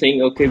from them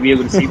saying, okay, we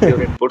have received your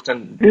inputs,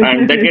 and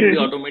that can be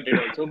automated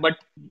also. But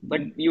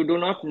you do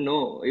not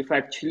know if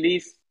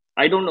actually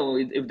I don't know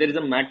if there is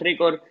a metric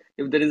or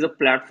if there is a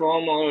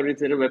platform or is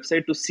there a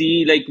website to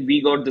see like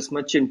we got this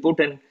much input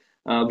and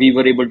we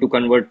were able to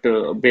convert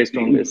based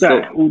on this. उतना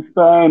So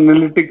उतना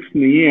analytics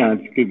नहीं है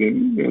आज के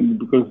दिन,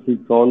 because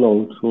it's all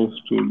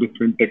outsourced to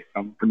different tech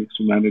companies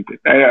to manage it.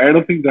 I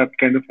don't think that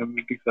kind of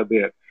analytics are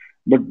there.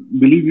 But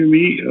believe you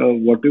me,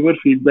 whatever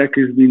feedback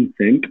is being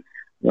sent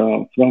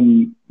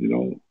from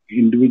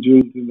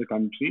individuals in the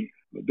country,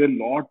 there are a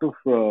lot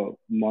of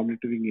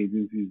monitoring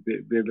agencies.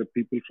 There are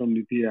people from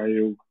Niti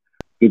Aayog,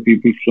 there are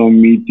people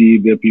from MITI,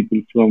 there are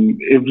people from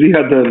every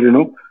other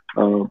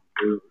uh,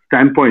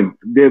 standpoint.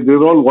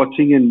 They're all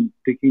watching and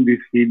taking this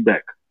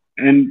feedback,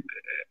 and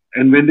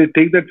when they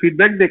take that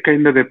feedback, they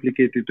kind of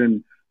replicate it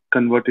and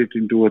convert it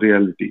into a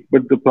reality.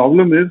 But the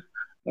problem is,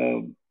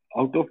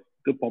 out of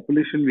the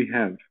population we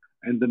have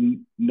and the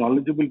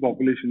knowledgeable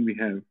population we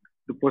have,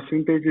 the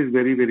percentage is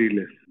very, very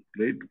less.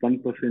 Right,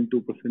 1%,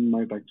 2%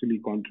 might actually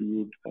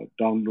contribute,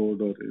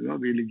 download, or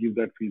really give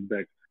that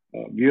feedback.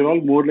 We are all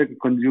more like a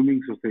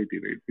consuming society,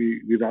 right?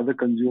 We rather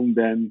consume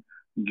than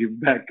give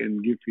back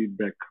and give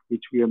feedback,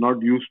 which we are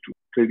not used to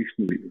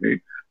traditionally,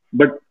 right?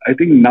 But I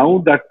think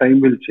now that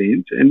time will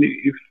change, and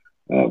if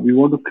we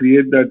want to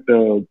create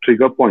that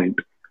trigger point,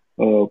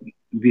 uh,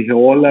 we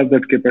all have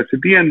that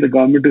capacity, and the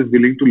government is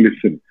willing to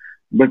listen.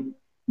 But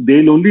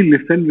they'll only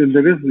listen when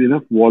there is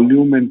enough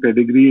volume and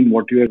pedigree in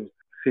what you are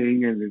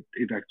saying, and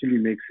it actually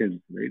makes sense,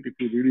 right? If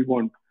you really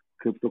want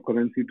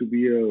cryptocurrency to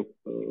be a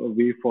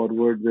way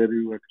forward where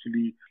you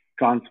actually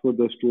transfer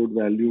the stored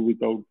value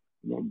without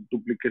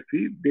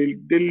duplicacy,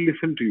 they'll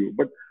listen to you.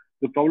 But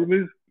the problem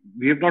is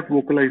we have not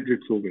vocalized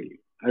it so well.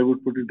 I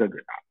would put it that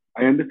way.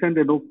 I understand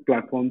there are no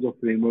platforms or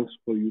frameworks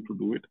for you to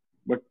do it,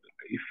 but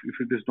if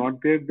it is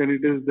not there, then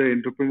it is the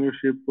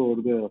entrepreneurship or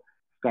the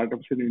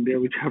startups in India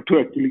which have to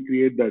actually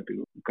create that.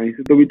 कहीं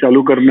से तो भी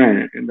चालू करना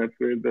है, and that's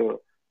where the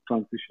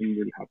transition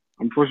will happen.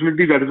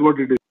 Unfortunately, that is what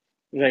it is.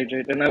 right,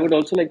 right. And I would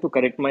also like to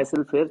correct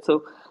myself here.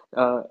 So,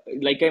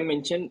 like I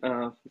mentioned,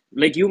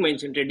 like you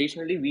mentioned,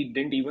 traditionally we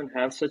didn't even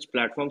have such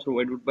platforms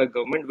provided by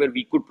government where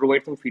we could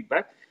provide some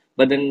feedback.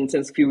 But then,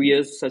 since few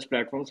years, such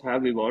platforms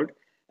have evolved.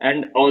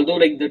 And although,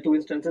 like the two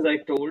instances I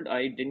told,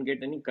 I didn't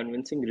get any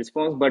convincing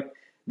response. But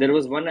there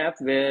was one app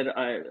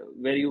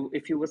where you,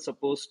 if you were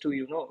supposed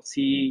to,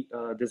 see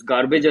this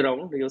garbage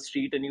around your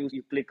street, and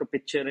you click a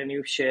picture and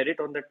you share it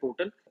on that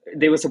portal,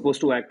 they were supposed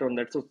to act on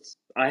that. So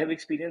I have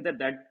experienced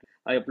that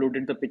I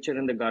uploaded the picture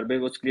and the garbage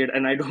was cleared.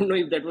 And I don't know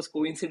if that was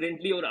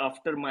coincidentally or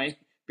after my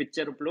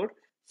picture upload.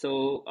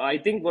 So I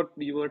think what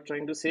you were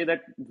trying to say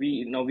that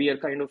we are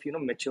kind of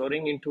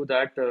maturing into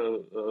that,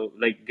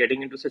 like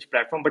getting into such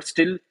platform, but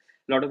still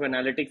a lot of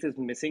analytics is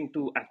missing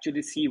to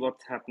actually see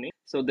what's happening.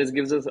 So this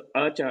gives us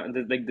a chance,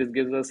 like this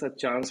gives us a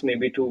chance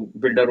maybe to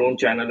build our own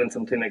channel and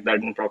something like that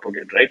and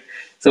propagate, right?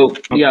 So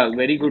yeah,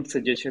 very good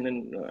suggestion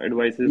and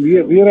advices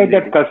We which are you at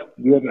that gave. cusp.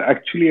 We are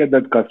actually at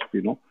that cusp,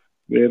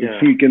 where Yeah.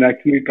 we can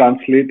actually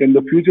translate, and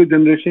the future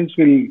generations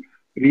will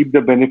reap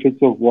the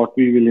benefits of what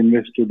we will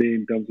invest today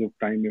in terms of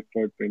time,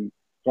 effort, and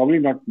probably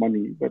not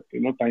money, but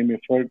time,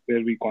 effort,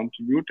 where we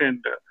contribute.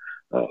 And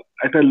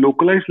at a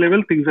localized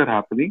level, things are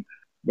happening,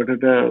 but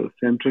at a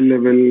central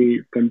level,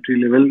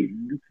 country level,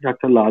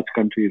 that's a large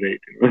country,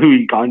 right?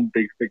 We can't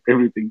expect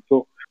everything.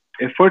 So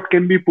effort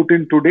can be put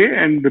in today,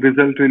 and the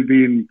result will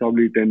be in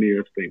probably 10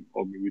 years' time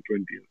or maybe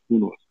 20 years. Who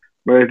knows?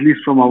 But at least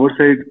from our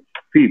side,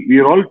 see, we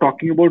are all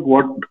talking about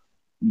what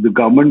the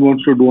government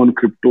wants to do on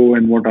crypto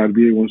and what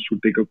RBI wants to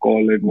take a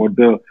call and what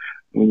the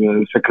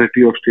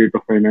Secretary of State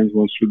of Finance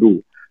wants to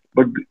do.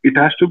 But it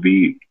has to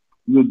be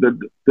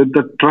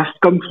the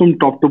trust comes from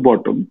top to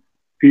bottom.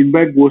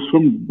 Feedback goes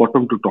from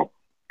bottom to top.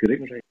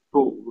 Correct. Right.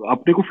 तो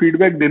अपने को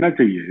feedback देना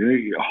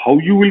चाहिए. How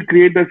you will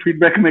create that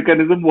feedback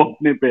mechanism वो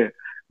अपने पे है.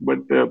 But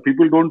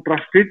people don't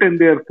trust it and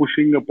they are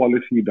pushing a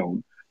policy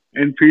down.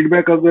 And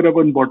feedback अगर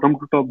अपन बॉटम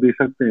टू टॉप दे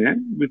सकते हैं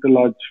with a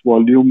large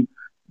volume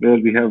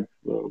where we have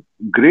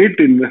great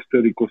investor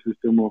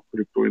ecosystem of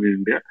crypto in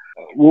India,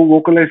 वो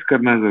vocalize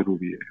करना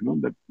जरूरी है.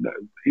 That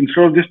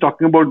instead of just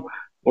talking about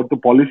what the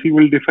policy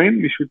will define,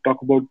 we should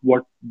talk about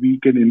what we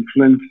can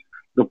influence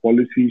the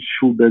policy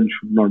should and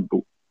should not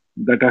do.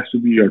 That has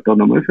to be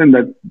autonomous, and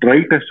that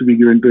right has to be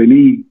given to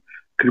any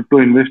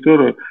crypto investor,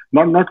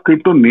 or not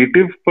crypto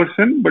native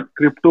person, but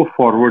crypto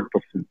forward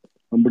person.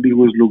 Somebody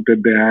who has looked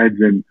at the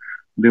ads and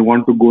they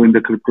want to go in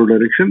the crypto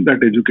direction.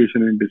 That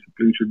education and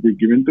discipline should be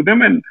given to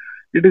them, and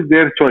it is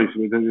their choice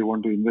whether they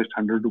want to invest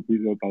 100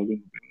 rupees or 1,000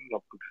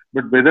 rupees.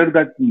 But whether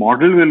that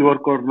model will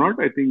work or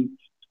not, I think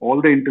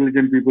all the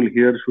intelligent people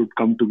here should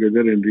come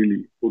together and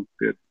really put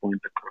their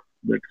point across.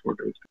 That's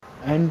what I was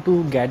saying. And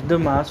to get the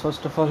mass,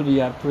 first of all, we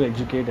have to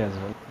educate as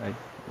well. Like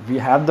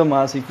we have the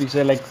mass. If we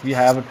say like we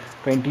have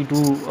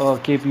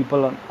 22k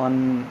people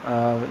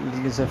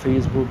let's say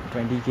Facebook,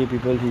 20k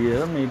people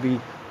here, maybe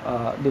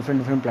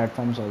different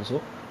platforms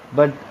also,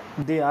 but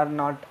they are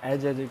not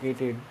as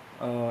educated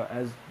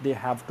as they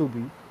have to be.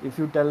 If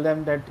you tell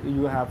them that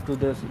you have to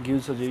just give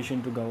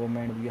suggestion to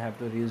government, you have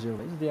to raise your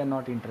voice, they are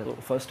not interested.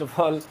 So first of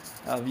all,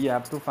 we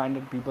have to find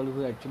out people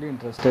who are actually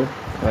interested,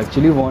 who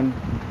actually want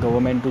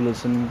government to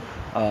listen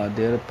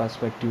their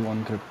perspective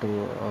on crypto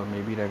or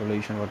maybe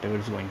regulation, whatever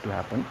is going to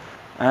happen.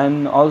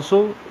 And also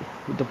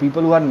the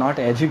people who are not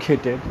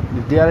educated,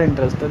 if they are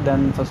interested,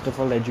 then first of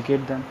all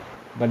educate them.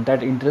 But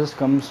that interest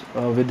comes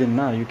within.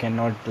 You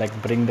cannot like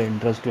bring the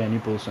interest to any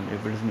person.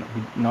 If it is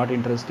not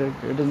interested,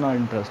 it is not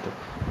interested.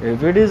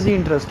 If it is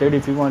interested,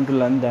 if you want to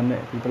learn, then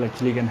people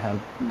actually can help.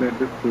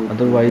 That is so.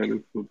 Otherwise, that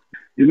is so.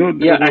 You know,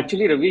 Yeah,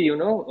 actually, Ravi,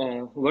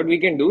 what we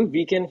can do,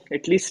 we can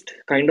at least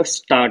kind of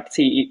start.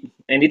 See,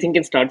 anything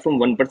can start from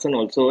one person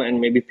also,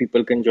 and maybe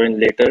people can join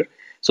later.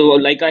 So,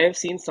 like I have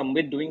seen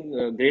Samvit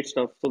doing great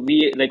stuff. So,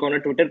 we like on a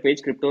Twitter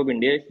page, Crypto of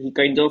India, he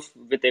kind of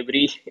with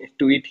every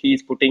tweet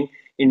he's putting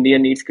India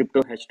needs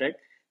crypto hashtag.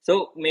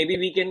 So maybe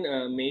we can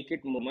make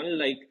it more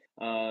like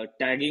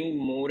tagging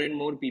more and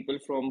more people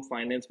from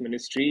finance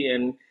ministry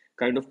and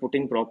kind of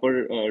putting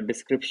proper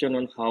description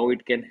on how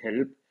it can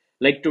help.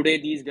 Like today,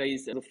 these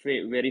guys,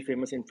 very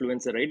famous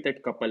influencer, right?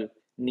 That couple,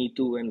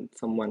 Neetu and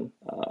someone,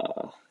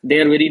 they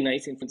are very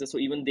nice influencers. So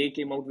even they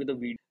came out with a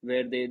video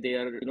where they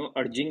are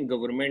urging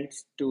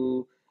governments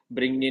to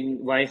bring in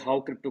why how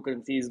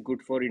cryptocurrency is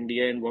good for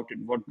India and what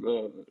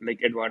like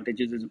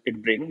advantages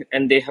it bring,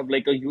 and they have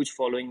like a huge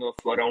following of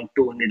around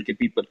 200k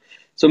people.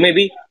 So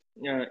maybe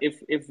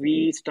if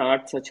we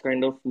start such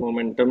kind of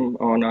momentum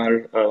on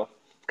our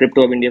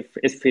Crypto of India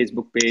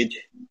Facebook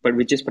page, but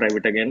which is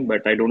private again,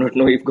 but I do not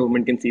know if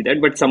government can see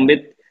that. But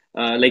Sambit,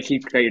 like he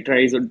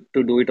tries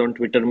to do it on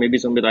Twitter. Maybe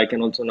Sambit, I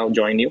can also now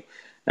join you,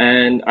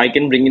 and I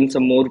can bring in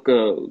some more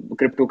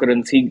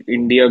cryptocurrency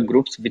India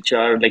groups, which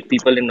are like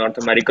people in North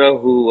America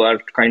who are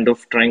kind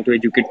of trying to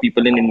educate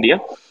people in India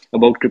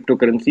about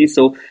cryptocurrency.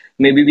 So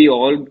maybe we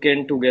all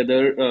can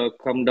together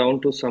come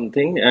down to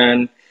something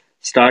and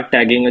start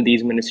tagging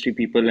these ministry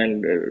people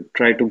and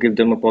try to give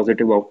them a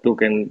positive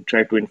outlook and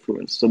try to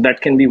influence. So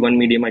that can be one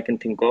medium I can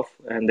think of,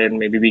 and then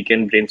maybe we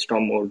can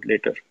brainstorm more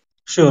later.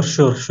 Sure,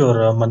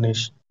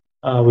 Manish.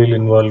 Will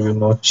involve you,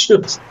 no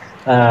issues.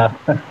 Uh,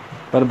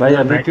 पर भाई yeah,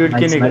 अभी tweet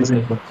क्यों nice, नहीं nice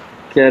करते? input.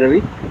 क्या रवि?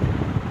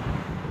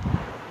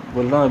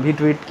 बोल रहा हूँ अभी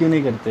ट्वीट क्यों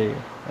नहीं करते?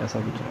 ऐसा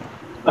कुछ है.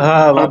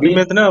 अभी अभी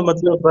में तो ना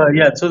मतलब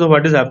yeah. So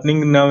what is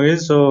happening now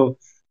is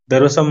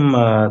there was some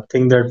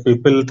thing that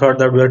people thought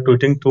that we are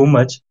tweeting too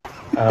much,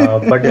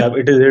 but yeah,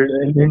 it is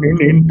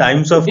in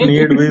times of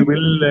need we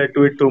will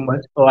tweet too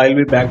much. So I'll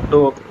be back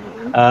to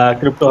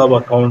Crypto Hub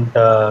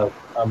account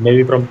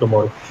maybe from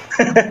tomorrow.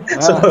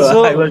 So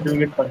So I was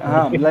doing it हाँ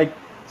personally. like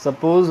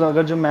suppose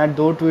अगर जो मैं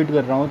 2 tweet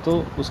कर रहा हूँ तो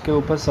उसके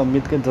ऊपर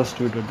सबमिट के 10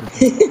 ट्वीट कर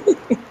देते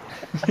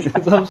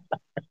हैं. सब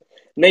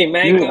नहीं,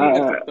 मैं एक नहीं, काम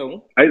कर सकता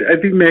हूँ. I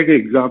think मैं एक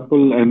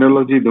एग्जांपल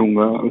एनालॉजी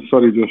दूंगा.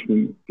 Sorry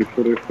जोस्मिन,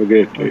 before I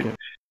forget. okay.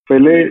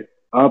 पहले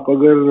आप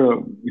अगर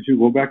if you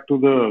go back to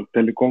the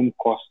telecom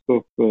cost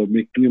of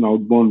making an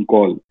outbound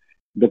call,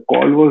 the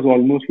call was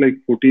almost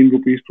like 14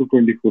 rupees to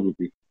 24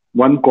 rupees.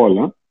 One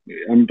call, huh?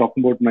 I'm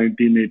talking about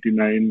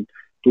 1989,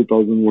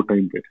 2000 वो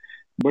time पे.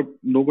 But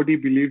nobody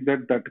believed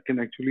that that can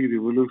actually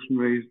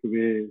revolutionize the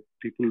way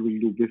people will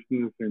do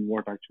business and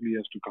what actually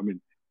has to come in.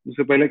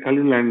 उससे पहले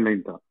खाली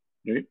landline था,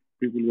 right?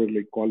 People were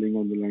like calling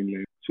on the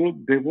landline. So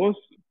there was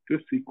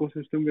this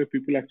ecosystem where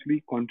people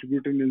actually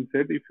contributed and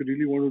said, if you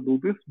really want to do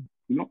this,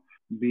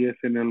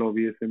 BSNL or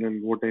VSNL,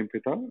 what time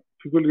pe tha,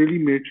 people really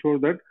made sure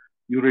that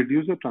you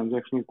reduce the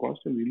transactional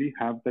cost and really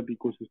have that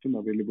ecosystem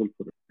available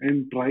for it.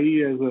 And try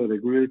as a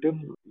regulator,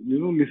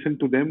 listen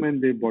to them,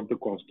 and they brought the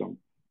cost down.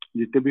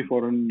 जितने भी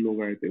foreign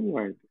लोग आए थे वो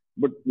आए थे.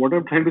 But what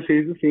I'm trying to say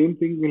is the same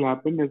thing will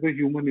happen as a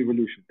human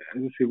evolution.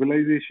 As a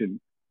civilization,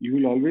 you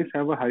will always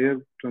have a higher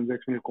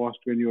transactional cost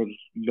when you're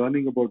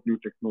learning about new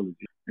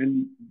technology.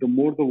 And the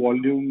more the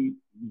volume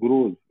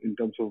grows in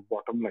terms of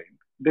bottom line,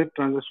 that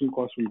transactional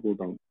cost will go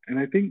down. And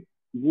I think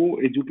वो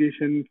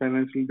education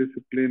financial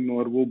discipline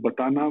और वो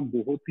बताना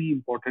बहुत ही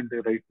important है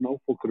right now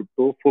for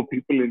crypto for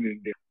people in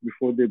India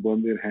before they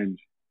burn their hands.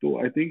 So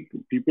I think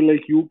people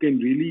like you can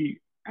really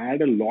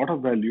add a lot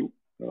of value.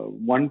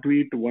 One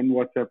tweet, one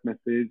WhatsApp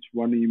message,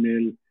 one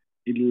email,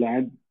 it'll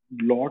add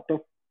lot of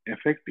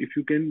effect if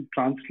you can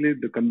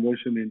translate the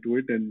conversion into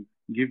it and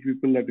give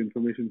people that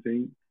information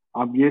saying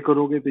आप ये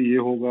करोगे तो ये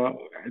होगा.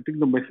 I think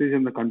the message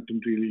and the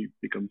content really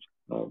becomes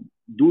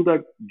do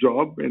that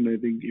job, and I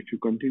think if you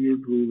continue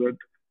to do that,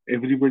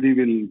 everybody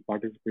will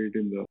participate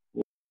in the.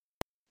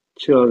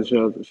 Sure,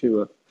 sure,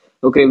 Shiva.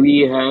 Okay, we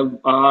have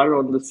R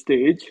on the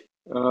stage.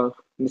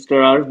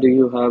 Mr. R, do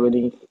you have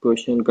any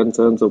question,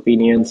 concerns,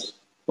 opinions,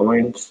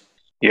 points?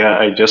 Yeah,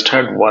 I just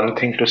had one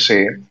thing to say.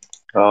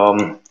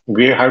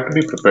 We have to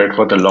be prepared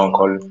for the long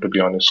haul, to be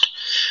honest,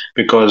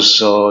 because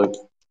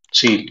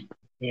see,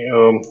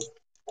 um,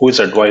 who is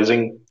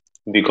advising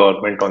the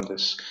government on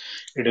this?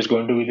 It is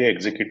going to be the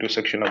executive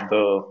section of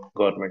the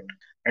government,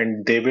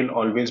 and they will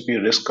always be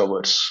risk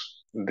averse.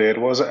 There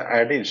was an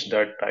adage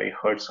that I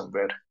heard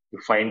somewhere: you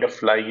find a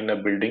fly in a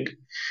building,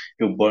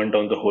 you burn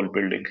down the whole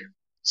building.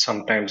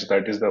 Sometimes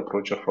that is the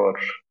approach of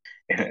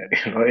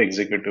our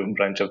executive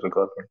branch of the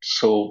government.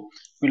 So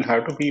we'll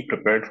have to be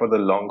prepared for the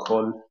long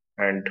haul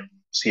and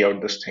see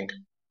out this thing.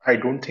 I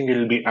don't think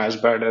it'll be as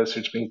bad as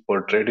it's being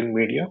portrayed in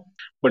media,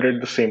 but at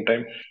the same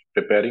time,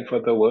 preparing for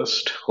the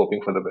worst,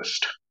 hoping for the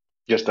best.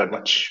 Just that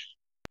much.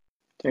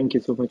 Thank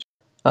you so much.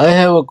 I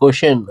have a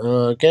question.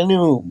 Can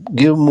you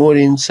give more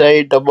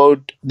insight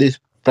about this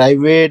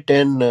private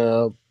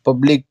and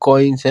public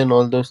coins and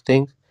all those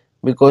things?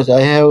 Because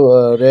I have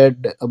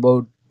read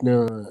about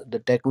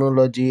the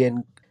technology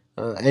and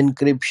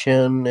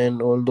encryption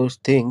and all those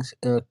things,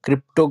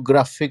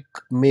 cryptographic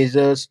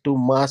measures to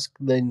mask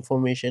the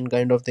information,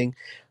 kind of thing,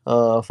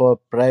 for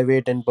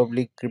private and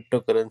public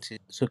cryptocurrencies.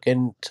 So,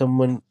 can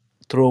someone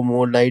throw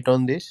more light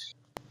on this?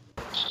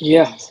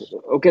 Yeah.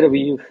 Okay,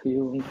 Ravi,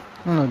 you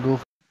No, go.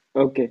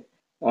 okay.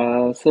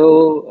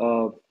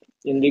 So,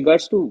 in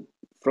regards to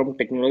from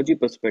technology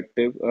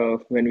perspective,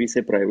 when we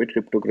say private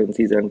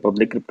cryptocurrencies and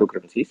public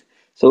cryptocurrencies,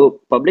 so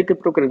public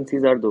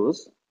cryptocurrencies are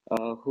those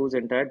whose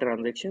entire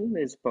transaction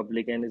is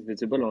public and is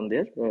visible on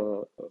their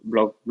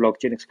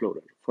blockchain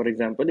explorer. For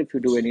example, if you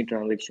do any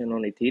transaction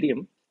on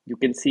Ethereum, you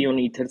can see on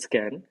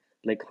Etherscan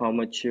like how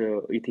much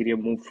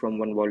Ethereum moved from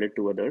one wallet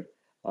to other,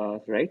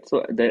 right?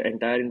 So the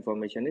entire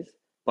information is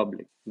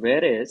public.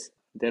 Whereas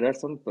there are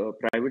some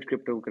private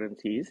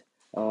cryptocurrencies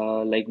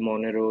like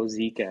Monero,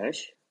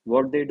 Zcash.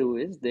 What they do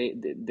is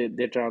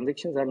their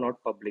transactions are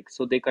not public,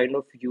 so they kind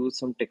of use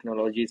some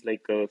technologies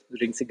like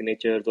ring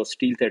signatures or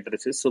stealth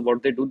addresses. So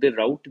what they do, they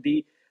route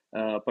the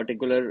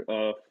particular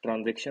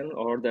transaction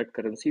or that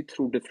currency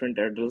through different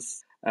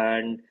address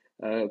and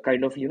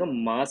kind of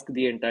mask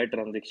the entire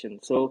transaction.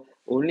 So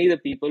only the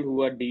people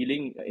who are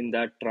dealing in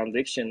that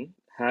transaction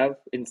have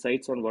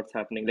insights on what's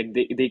happening. Like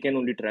they can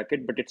only track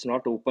it, but it's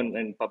not open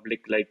and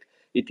public like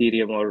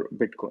Ethereum or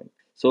Bitcoin.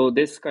 So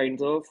this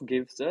kind of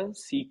gives a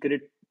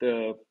secret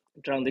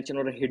transaction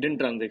or a hidden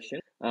transaction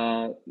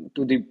to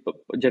the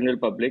general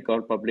public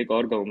or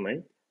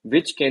government,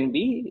 which can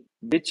be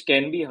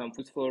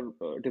harmful for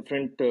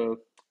different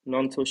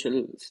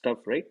non-social stuff,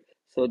 right?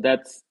 So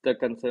that's the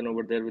concern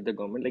over there with the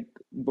government. Like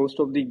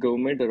most of the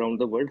government around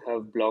the world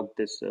have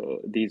blocked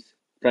these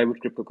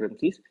private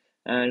cryptocurrencies,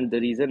 and the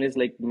reason is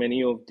like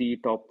many of the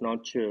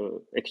top-notch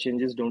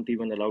exchanges don't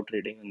even allow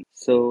trading, and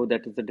so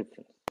that is the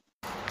difference.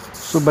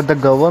 So, but the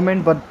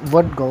government, but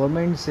what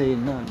government say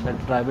na, that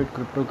private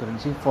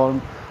cryptocurrency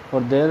for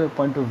their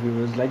point of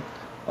view is like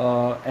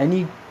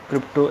any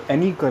crypto,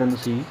 any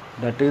currency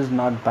that is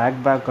not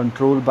backed by,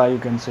 controlled by, you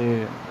can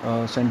say,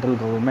 central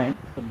government,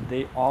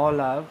 they all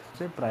have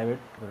say private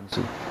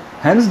currency.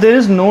 Hence, there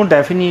is no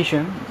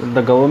definition.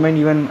 The government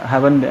even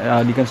haven't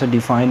you can say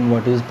define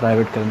what is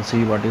private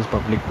currency, what is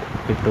public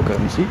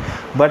cryptocurrency.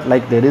 But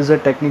like there is a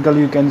technical,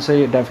 you can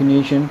say,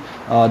 definition.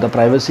 The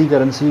privacy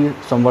currency,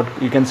 somewhat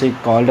you can say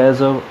called as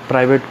a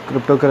private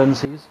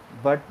cryptocurrencies.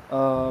 But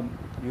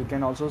you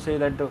can also say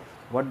that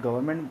what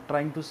government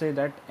trying to say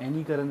that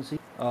any currency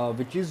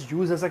which is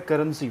used as a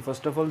currency,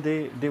 first of all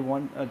they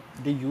want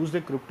they use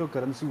the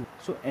cryptocurrency.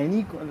 So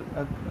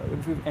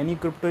if any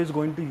crypto is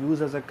going to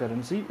use as a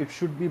currency, it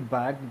should be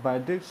backed by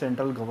the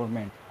central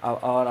government,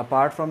 or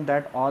apart from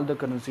that all the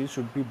currencies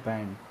should be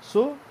banned.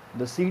 So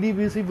the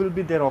CDBC will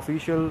be their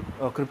official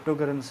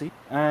cryptocurrency,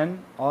 and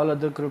all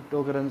other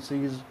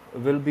cryptocurrencies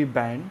will be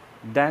banned.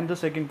 Then the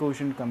second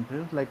question comes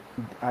is like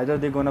either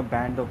they're gonna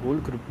ban the whole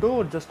crypto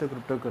or just a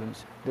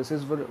cryptocurrency. This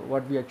is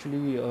what we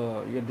actually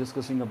are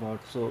discussing about.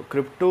 So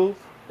crypto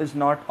is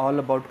not all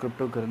about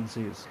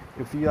cryptocurrencies.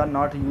 If you are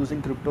not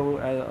using crypto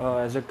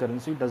as a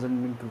currency,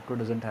 doesn't mean crypto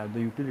doesn't have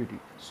the utility.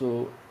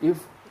 So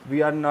if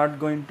we are not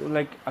going to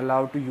like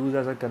allowed to use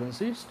as a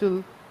currency.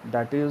 Still,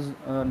 that is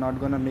not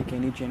gonna make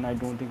any change. I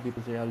don't think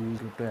people say are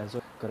using crypto as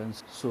a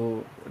currency.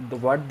 So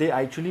what they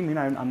actually mean,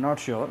 I'm not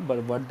sure,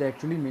 but what they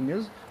actually mean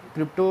is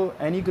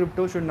any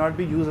crypto should not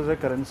be used as a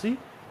currency.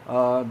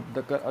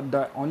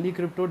 The only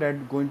crypto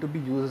that going to be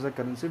used as a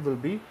currency will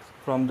be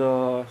from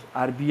the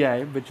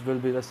RBI, which will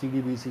be the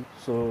CDBC.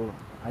 So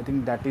I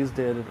think that is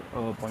their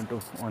point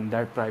of on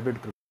that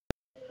private crypto.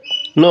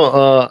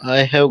 No,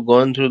 I have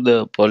gone through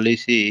the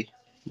policy,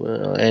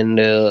 and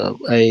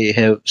I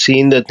have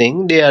seen the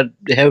thing.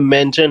 They have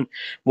mentioned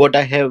what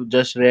I have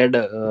just read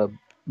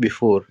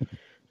before,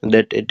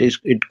 that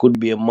it could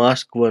be a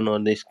mask one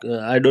on this.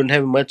 I don't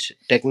have much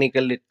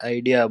technical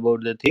idea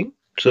about the thing.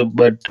 So,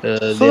 but So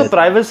they the are.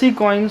 privacy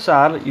coins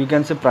are, you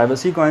can say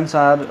privacy coins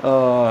are,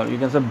 you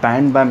can say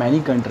banned by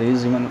many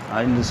countries. Even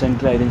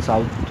recently, I think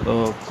South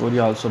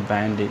Korea also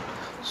banned it.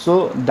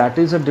 So that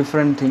is a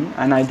different thing,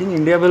 and I think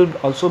India will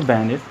also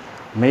ban it.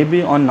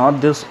 Maybe on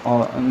not this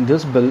on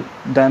this bill,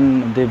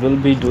 then they will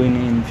be doing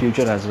in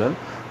future as well.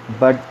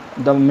 But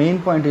the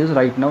main point is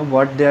right now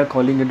what they are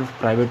calling it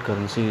private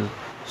currency.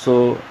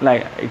 So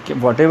like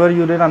whatever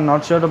you did, I'm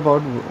not sure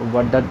about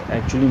what that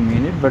actually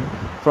mean it, but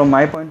from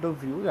my point of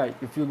view, like,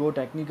 if you go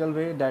technical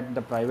way, that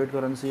the private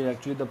currency is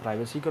actually the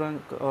privacy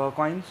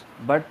coins.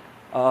 But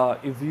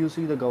if you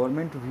see the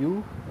government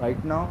view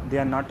right now, they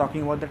are not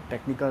talking about the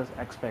technical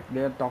aspect,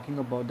 they are talking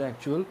about the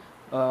actual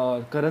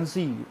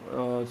currency.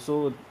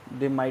 So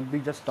they might be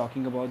just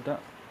talking about the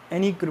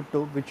any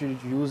crypto which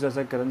is used as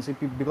a currency,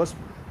 because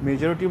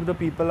majority of the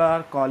people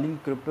are calling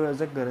crypto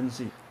as a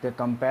currency. They're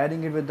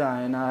comparing it with the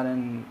INR,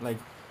 and like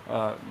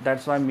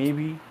that's why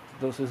maybe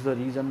this is the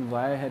reason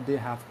why they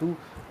have to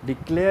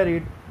declare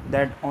it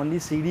that only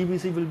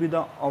CDBC will be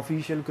the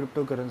official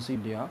cryptocurrency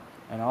India,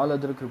 and all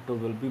other crypto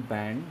will be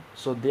banned.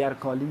 So they are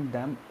calling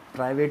them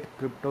private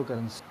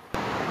cryptocurrency.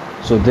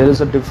 So there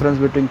is a difference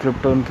between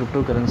crypto and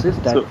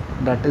cryptocurrencies. That So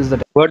that is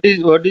the What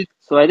is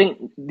so I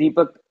think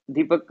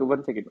Deepak,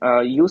 one second.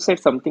 You said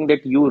something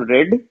that you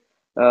read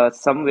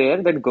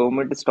somewhere that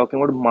government is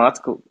talking about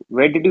mask.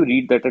 Where did you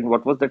read that, and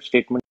what was that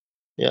statement?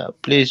 Yeah,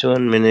 please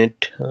 1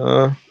 minute.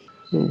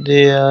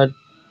 They are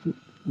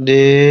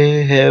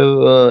they have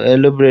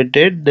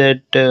elaborated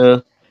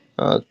that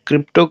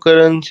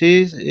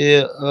cryptocurrencies,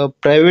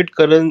 private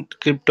current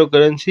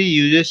cryptocurrency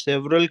uses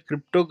several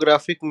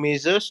cryptographic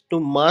measures to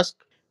mask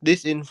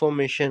this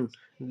information.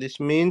 This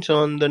means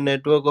on the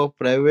network of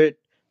private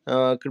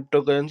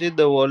cryptocurrency,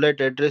 the wallet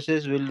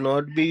addresses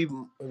will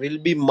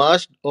be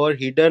masked or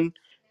hidden,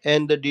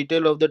 and the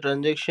detail of the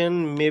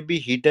transaction may be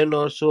hidden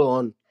or so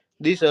on.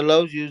 This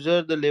allows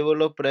user the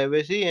level of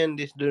privacy, and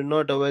this is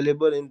not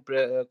available in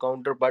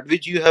counterpart,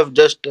 which you have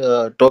just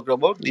talked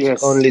about. This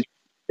Yes. only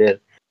there.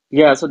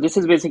 Yeah. So this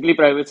is basically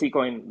privacy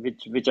coin,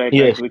 which I tried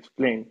Yes. to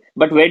explain.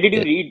 But where did you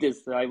Yes. read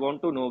this? I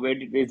want to know.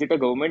 Is it a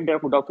government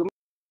document?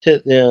 So,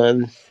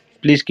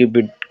 please keep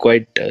it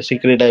quite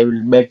secret. I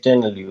will back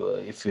channel you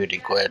if you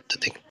require the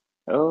thing.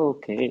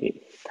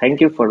 Okay.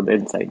 Thank you for the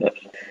insider.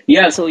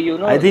 Yeah. So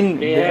I they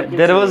think have this.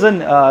 there was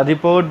a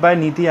report by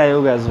Niti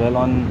Aayog as well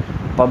on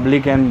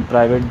public and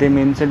private. They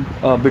mentioned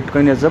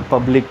Bitcoin as a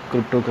public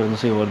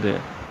cryptocurrency over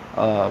there.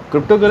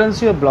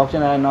 Cryptocurrency or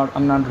blockchain,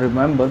 I'm not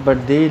remember,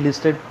 but they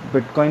listed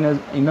Bitcoin as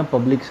in a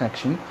public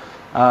section.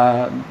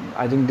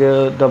 I think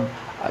the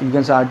you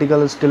can say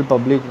article is still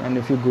public, and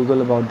if you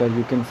Google about that,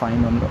 you can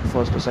find on the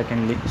first or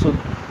second link. So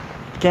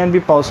it can be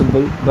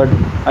possible, but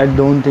I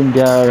don't think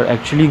they are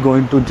actually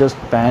going to just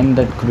ban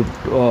that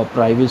crypto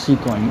privacy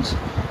coins,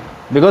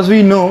 because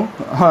we know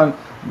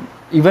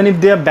even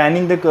if they are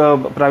banning the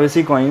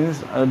privacy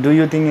coins, do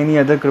you think any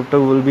other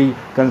crypto will be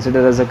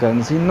considered as a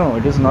currency? No,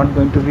 it is not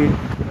going to be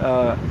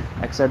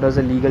accepted as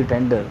a legal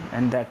tender,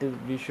 and that is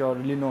we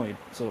surely know it.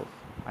 So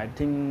I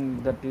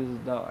think that is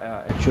the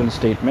actual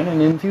statement,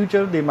 and in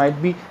future they might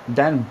be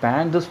then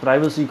ban this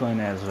privacy coin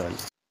as well.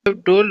 You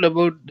have told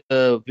about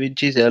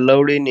which is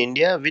allowed in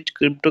India, which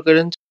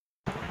cryptocurrency?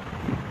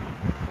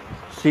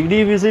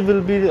 CDBC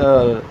will be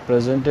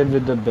presented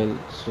with the bill,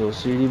 so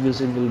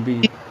CDBC will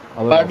be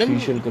our Pardon,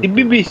 official crypto.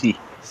 CBBC. No,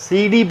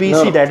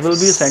 CDBC, no. that will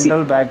be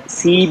central bank.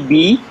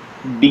 CBDC,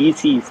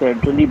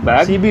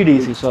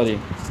 CBDC, sorry,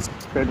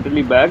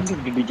 centrally backed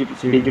digital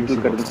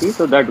CDBC. currency.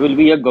 So that will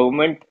be a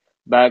government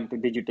backed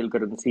digital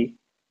currency.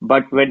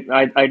 But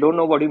I don't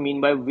know what you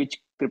mean by which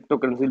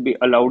cryptocurrency will be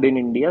allowed in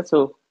India.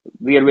 So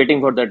we are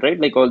waiting for that, right?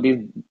 Like all these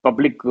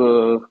public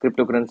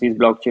cryptocurrencies,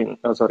 blockchain,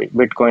 sorry,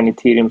 Bitcoin,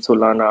 Ethereum,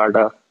 Solana,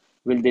 ADA,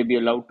 will they be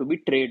allowed to be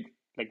trade,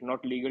 like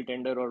not legal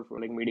tender or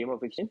like medium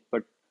of exchange,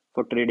 but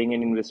for trading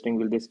and investing,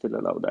 will they still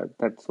allow that?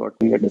 That's what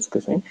we are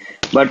discussing.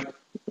 But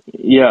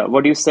yeah,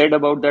 what you said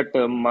about that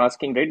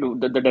masking, right?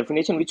 The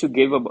definition which you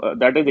gave,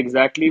 that is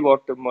exactly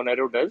what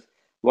Monero does.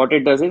 What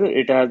it does is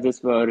it has this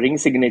ring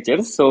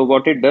signatures. So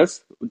what it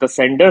does, the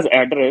sender's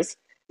address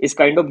is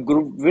kind of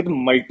grouped with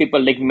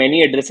multiple, like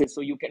many addresses.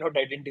 So you cannot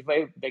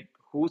identify like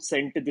who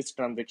sent this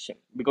transaction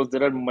because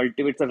there are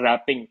multiple. It's a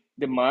wrapping.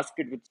 They mask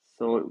it with.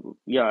 So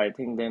yeah, I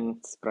think then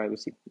it's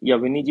privacy. Yeah,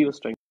 Vinny ji was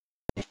trying.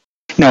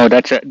 No,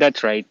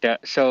 that's right.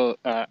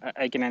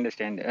 I can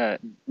understand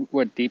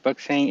what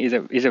Deepak's saying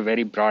is a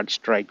very broad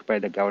strike by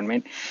the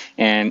government,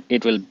 and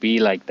it will be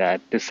like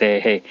that to say,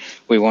 hey,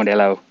 we won't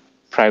allow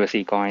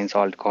privacy coins,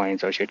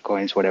 altcoins, or shit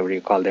coins, whatever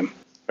you call them.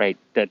 Right?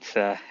 That's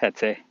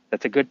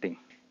a good thing.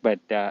 But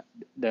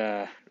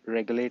the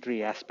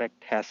regulatory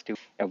aspect has to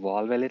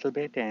evolve a little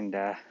bit, and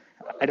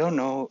I don't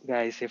know,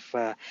 guys, if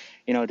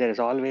there is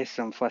always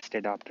some first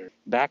adopter.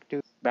 Back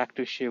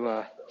to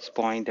Shiva's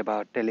point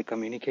about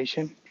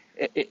telecommunication.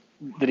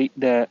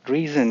 The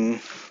reason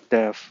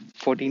the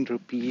 14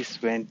 rupees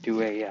went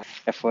to a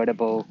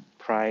affordable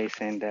price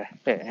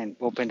and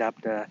opened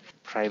up the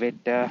private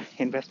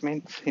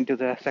investments into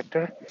the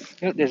sector,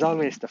 there's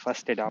always the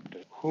first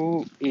adopter.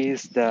 Who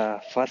is the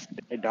first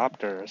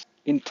adopters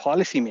in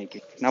policy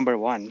making? Number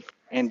one,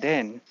 and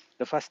then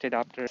the first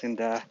adopters in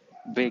the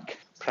big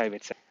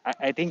private sector.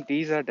 I think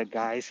these are the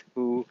guys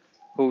who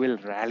will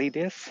rally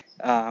this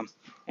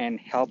and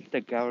help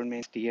the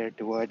government steer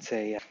towards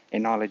a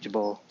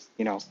knowledgeable,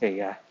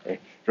 a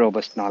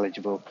robust,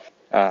 knowledgeable,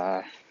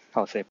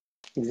 how say.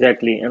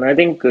 Exactly, and I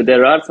think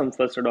there are some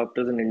first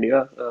adopters in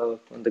India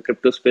on the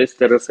crypto space.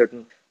 There are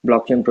certain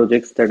blockchain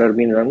projects that are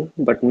being run,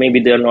 but maybe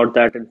they are not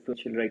that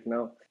influential right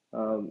now,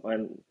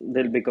 and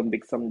they'll become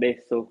big someday.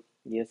 So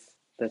yes,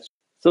 that's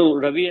so.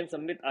 Ravi and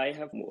Samrit, I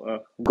have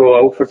go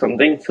out for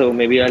something, so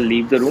maybe I'll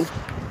leave the room.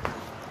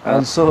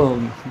 Also,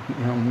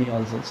 me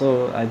also.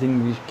 So I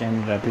think we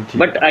can wrap it here.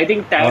 But I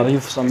think Or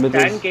if Sambit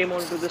Tan is came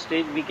onto the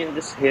stage. We can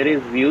just hear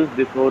his views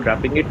before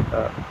wrapping it.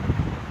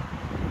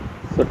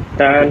 So okay,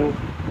 Tan,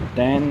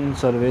 10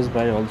 surveys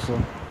by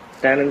also.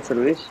 Tan and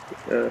Sarvesh,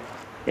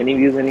 any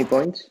views, any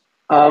points?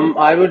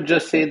 I would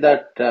just say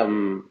that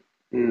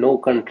no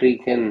country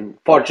can,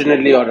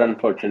 fortunately or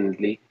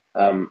unfortunately,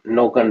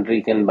 no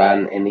country can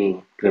ban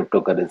any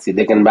cryptocurrency.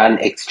 They can ban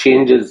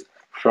exchanges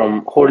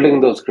from holding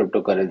those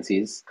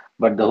cryptocurrencies.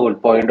 But the whole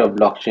point of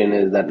blockchain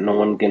is that no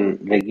one can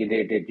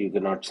regulate it, you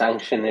cannot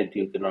sanction it,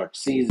 you cannot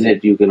seize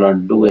it, you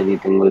cannot do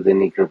anything with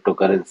any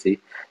cryptocurrency.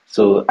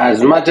 So,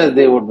 as much as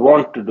they would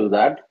want to do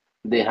that,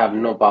 they have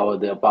no power,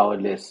 they are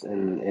powerless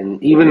in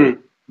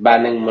even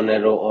banning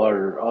Monero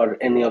or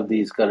any of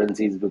these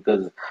currencies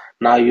because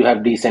now you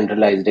have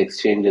decentralized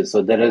exchanges.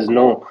 So there is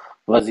no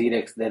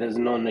WazirX, there is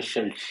no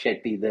Nishal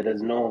Shetty, there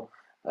is no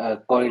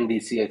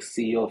CoinDCX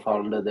CEO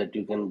founder that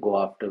you can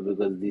go after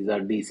because these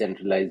are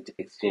decentralized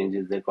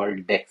exchanges. They're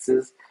called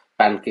DEXs,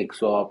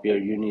 PancakeSwap, your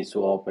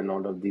Uniswap, and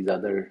all of these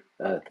other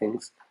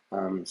things.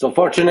 So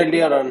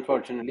fortunately or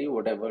unfortunately,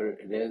 whatever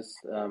it is,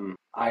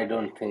 I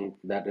don't think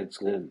that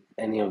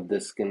any of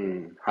this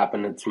can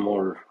happen. It's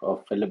more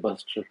of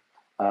filibuster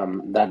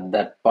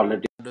that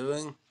politics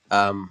doing.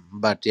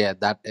 But yeah,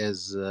 that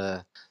is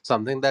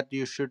something that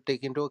you should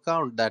take into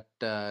account that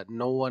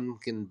no one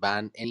can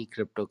ban any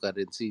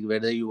cryptocurrency,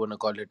 whether you want to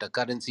call it a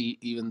currency,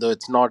 even though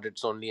it's not,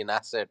 it's only an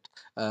asset.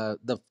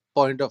 The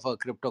point of a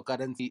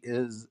cryptocurrency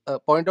is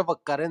point of a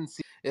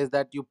currency is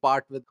that you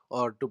part with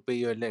or to pay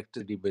your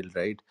electricity bill,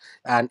 right?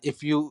 And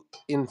if you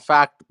in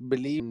fact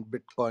believe in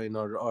Bitcoin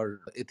or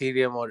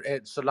Ethereum or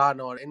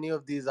Solana or any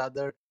of these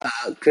other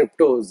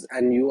cryptos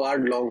and you are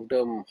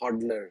long-term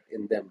hodler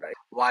in them, right?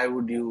 Why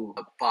would you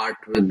part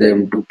with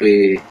them to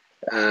pay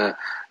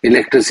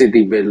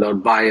electricity bill or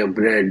buy a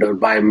bread or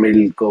buy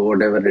milk or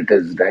whatever it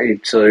is, right?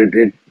 So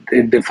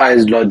it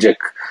defies logic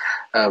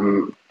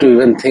to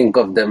even think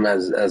of them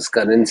as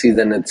currencies,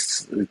 and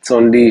it's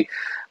only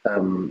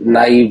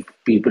naive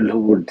people who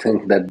would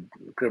think that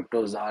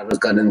cryptos are a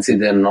currency.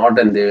 They're not,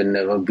 and they will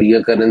never be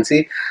a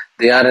currency.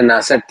 They are an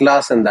asset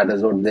class, and that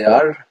is what they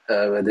are.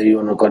 Whether you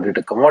want to call it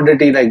a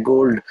commodity like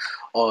gold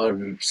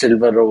or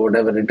silver or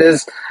whatever it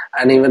is,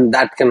 and even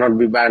that cannot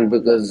be banned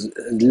because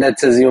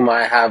let's assume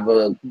I have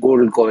a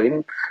gold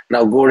coin.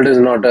 Now, gold is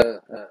not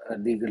a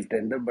legal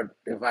tender, but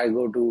if I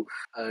go to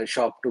a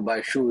shop to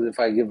buy shoes, if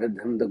I give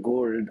them the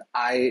gold,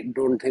 I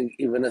don't think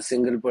even a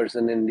single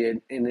person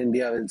in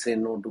India will say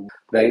no to,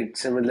 right?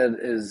 Similar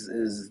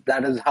is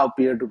that is how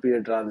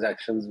peer-to-peer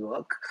transactions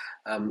work.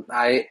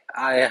 I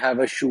have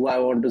a shoe I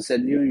want to sell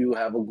you. You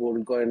have a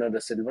gold coin or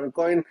a silver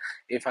coin.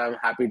 If I'm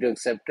happy to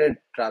accept it,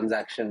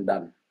 transaction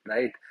done,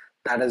 right?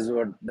 That is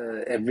what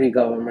every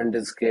government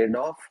is scared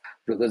of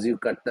because you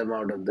cut them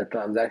out of the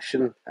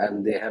transaction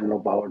and they have no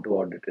power to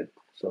audit it.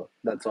 So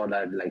that's all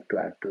I'd like to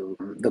add to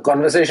the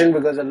conversation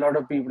because a lot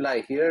of people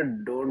I hear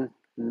don't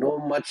know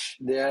much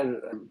they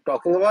are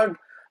talking about.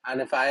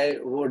 And if I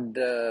would,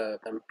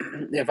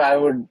 if I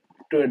would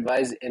to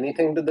advise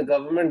anything to the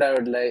government, I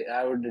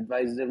would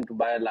advise them to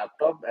buy a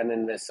laptop and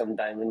invest some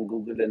time in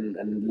Google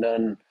and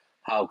learn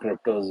how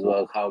cryptos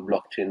work, how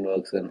blockchain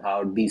works, and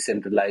how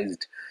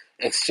decentralized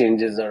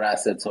exchanges or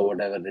assets or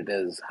whatever it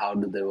is, how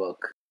do they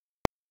work?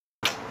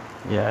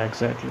 Yeah,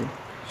 exactly.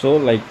 So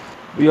like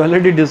we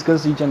already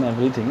discussed each and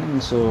everything.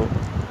 So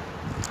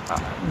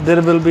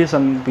there will be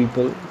some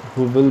people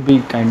who will be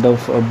kind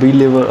of a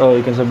believer, or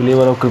you can say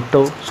believer of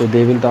crypto. So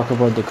they will talk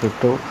about the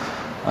crypto.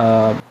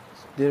 Uh,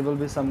 there will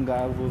be some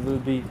guy who will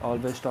be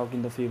always talk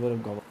in the favor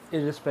of government,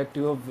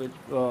 irrespective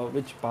of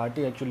which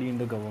party actually in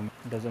the government.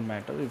 Doesn't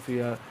matter if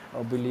you are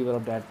a believer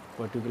of that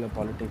particular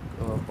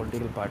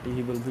political party,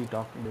 he will be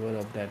talking in favor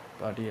of that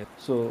party.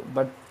 So,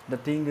 but the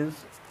thing is,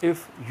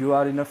 if you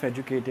are enough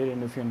educated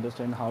and if you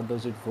understand how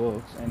does it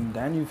works, and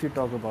then if you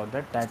talk about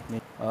that, that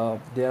may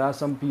there are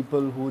some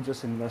people who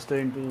just invested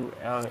into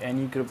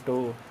any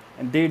crypto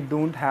and they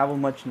don't have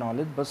much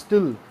knowledge, but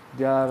still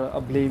they are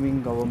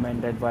blaming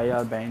government that why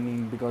are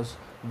banning, because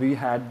we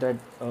had that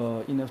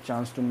enough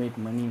chance to make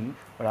money,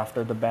 but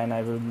after the ban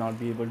I will not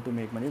be able to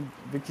make money,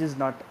 which is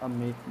not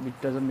which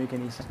doesn't make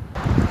any sense.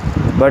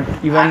 But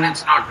And even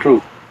it's not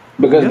true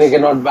because they yes,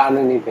 cannot ban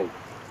anything.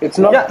 It's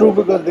not yeah, true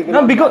because they no,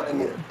 cannot ban because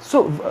anything.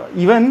 so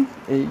even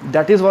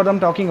that is what I'm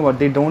talking about.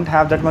 They don't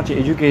have that much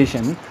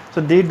education,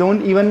 so they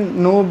don't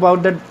even know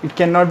about that. It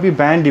cannot be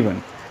banned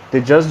even.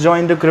 They just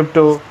joined the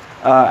crypto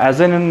as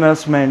an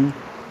investment,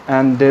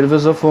 and there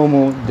was a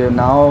FOMO. They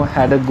now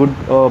had a good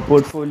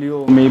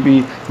portfolio,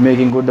 maybe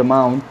making good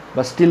amount,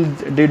 but still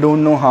they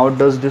don't know how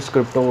does this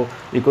crypto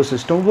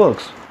ecosystem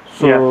works.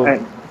 Yeah, So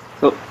and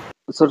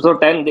so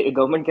ten, the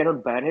government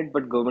cannot ban it,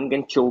 but government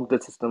can choke the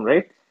system,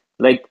 right?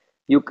 Like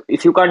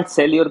if you can't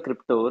sell your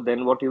crypto,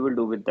 then what you will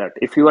do with that?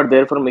 If you are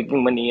there for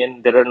making money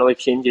and there are no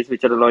exchanges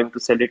which are allowing to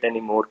sell it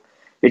anymore,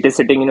 it is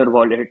sitting in your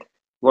wallet.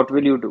 What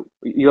will you do?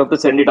 You have to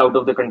send it out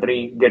of the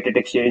country, get it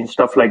exchanged,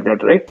 stuff like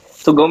that, right?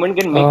 So government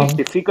can make it Um,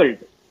 difficult.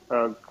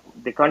 Uh,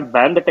 they can't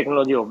ban the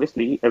technology,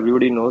 obviously.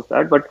 Everybody knows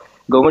that, but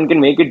government can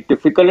make it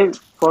difficult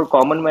for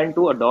common man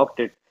to adopt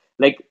it.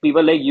 Like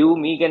people like you,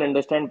 me can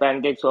understand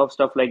pancakes of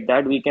stuff like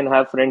that. We can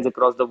have friends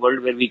across the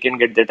world where we can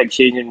get that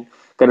exchange in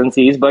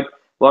currencies. But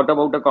what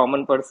about a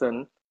common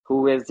person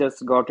who has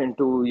just got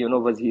into,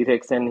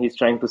 Wazirex and he's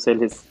trying to sell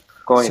his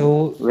coin?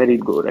 so Where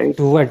he'd go, right?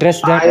 to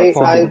address that I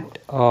point,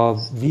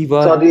 we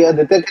were Sorry,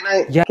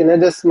 Aditya, yeah. can I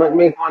just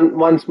make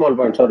one small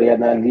point? Sorry,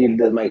 and I'll yield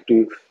the mic to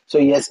you. So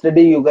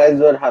yesterday, you guys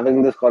were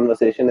having this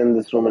conversation in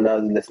this room, and I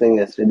was listening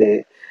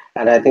yesterday,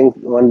 and I think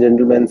one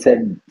gentleman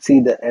said, "See,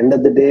 the end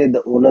of the day,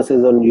 the onus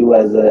is on you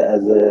as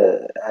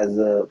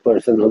a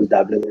person who's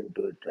dabbling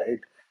into it, right?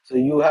 So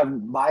you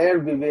have buyer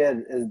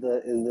beware is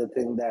the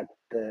thing that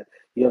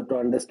you have to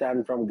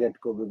understand from get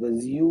go,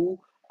 because you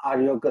are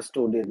your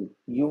custodian.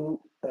 You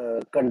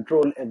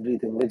control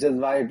everything, which is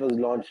why it was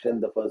launched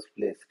in the first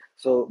place.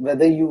 So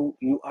whether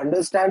you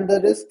understand the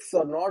risks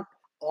or not,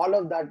 all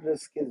of that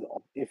risk is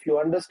on. If you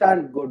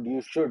understand, good,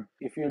 you should.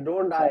 If you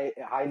don't, I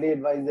highly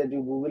advise that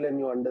you Google and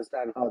you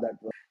understand how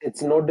that works.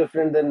 It's no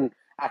different than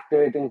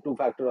activating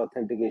two-factor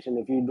authentication.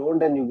 If you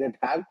don't and you get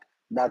hacked,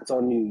 that's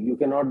on you. You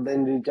cannot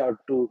then reach out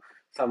to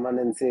someone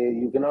and say,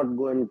 you cannot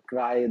go and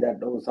cry that,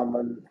 oh,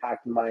 someone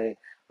hacked my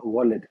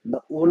wallet. The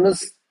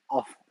onus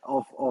of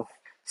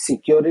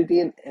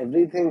security and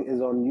everything is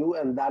on you,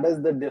 and that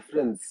is the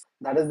difference.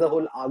 That is the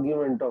whole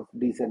argument of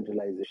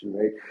decentralization,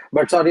 right?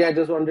 But sorry, I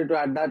just wanted to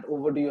add that.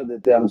 Over to you,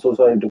 Aditya. I'm so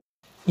sorry to.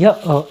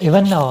 Yeah,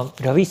 even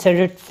Ravi said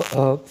it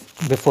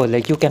before.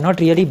 Like you cannot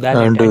really ban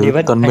it, And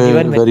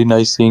Tanmay, very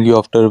nice seeing you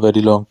after a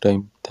very long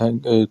time.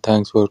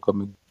 Thanks for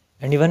coming.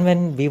 and even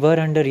when we were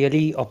under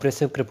really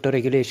oppressive crypto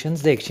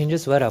regulations, the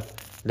exchanges were up.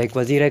 Like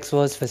WazirX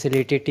was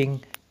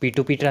facilitating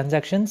P2P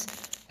transactions,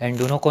 and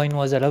Duno Coin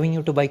was allowing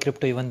you to buy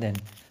crypto even then.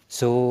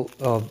 So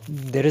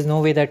there is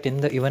no way that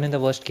even in the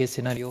worst case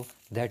scenario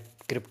that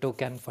crypto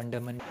can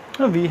fundamentally.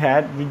 no, we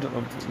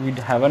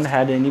haven't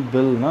had any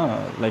bill,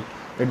 no? Like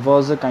it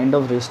was a kind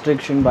of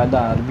restriction by the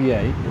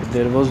RBI.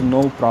 There was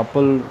no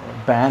proper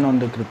ban on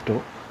the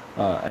crypto.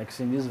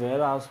 Exchanges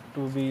were asked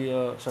to be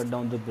shut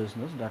down the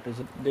business. That is,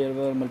 there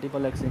were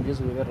multiple exchanges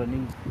who were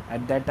running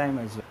at that time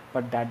as well,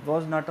 but that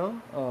was not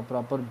a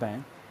proper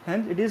ban.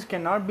 Hence, it is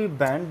cannot be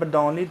banned. But the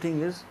only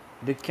thing is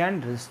they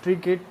can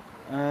restrict it,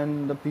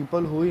 and the people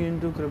who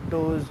into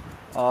cryptos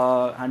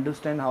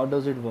understand how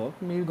does it work,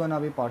 maybe gonna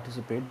be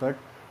participate, but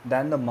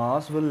then the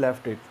mass will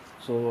left it.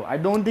 So I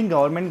don't think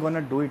government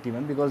gonna do it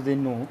even, because they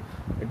know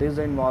it is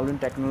involved in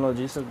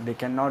technology, so they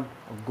cannot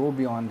go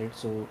beyond it,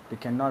 so they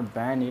cannot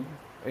ban it.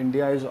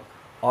 India is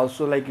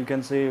also, like you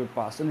can say,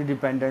 partially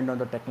dependent on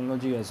the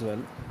technology as well.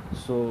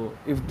 So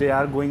if they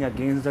are going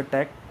against the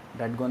tech,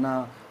 that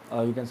gonna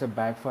you can say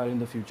backfire in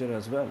the future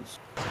as well.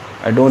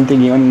 I don't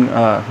think even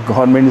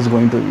government is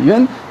going to,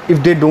 even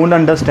if they don't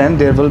understand,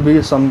 there will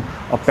be some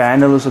a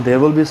panel, so there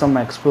will be some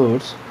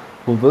experts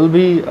who will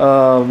be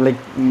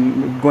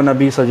gonna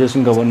be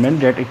suggesting government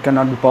that it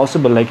cannot be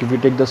possible. Like if you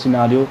take the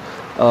scenario,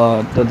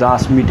 the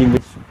last meeting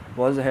which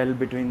was held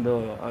between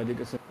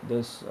the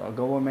this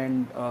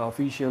government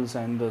officials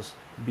and this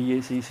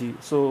BACC.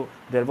 So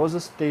there was a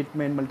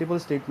statement, multiple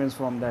statements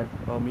from that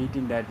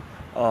meeting, that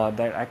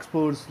that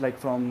experts like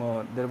from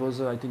there was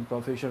I think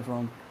professor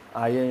from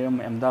IIM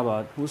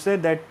Ahmedabad who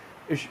said that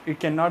it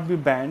cannot be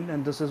banned,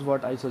 and this is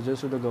what I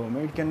suggest to the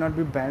government. It cannot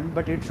be banned,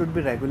 but it should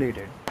be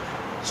regulated.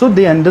 So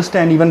they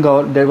understand. Even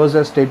there was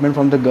a statement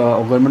from the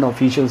government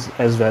officials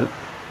as well,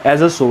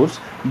 as a source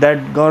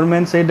that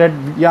government say that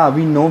yeah,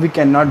 we know we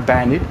cannot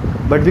ban it,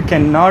 but we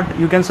cannot,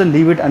 you can say,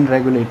 leave it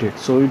unregulated.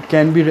 So it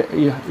can be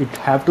it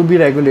have to be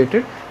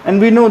regulated, and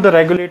we know the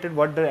regulated,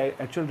 what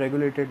the actual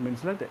regulated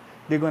means, like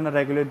they're going to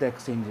regulate the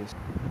exchanges,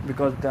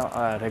 because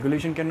the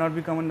regulation cannot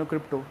be come under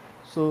crypto.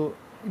 So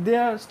they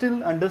are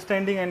still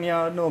understanding, and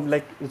yeah, no,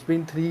 like it's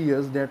been 3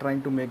 years they are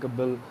trying to make a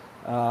bill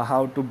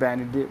how to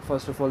ban it.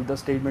 First of all, the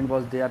statement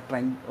was they are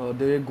trying,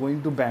 they are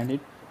going to ban it,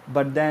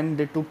 but then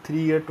they took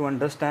 3 years to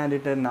understand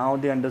it, and now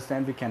they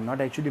understand we cannot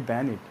actually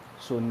ban it.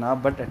 So now,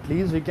 but at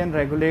least we can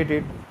regulate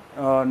it,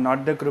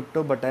 not the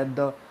crypto, but at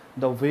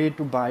the way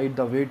to buy it,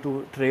 the way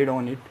to trade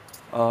on it,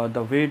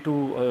 the way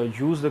to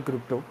use the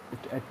crypto.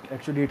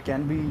 Actually, it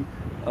can be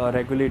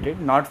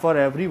regulated, not for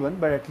everyone,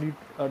 but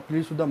at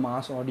least to the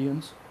mass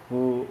audience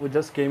who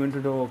just came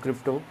into the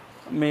crypto.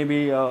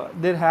 Maybe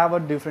they have a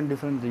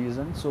different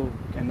reason, so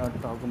cannot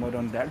talk about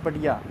on that. But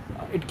yeah,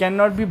 it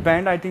cannot be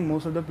banned. I think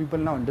most of the people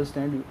now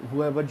understand.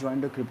 Whoever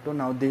joined the crypto,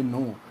 now they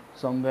know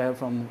somewhere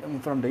from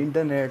the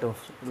internet, or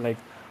like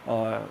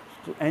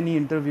so any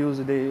interviews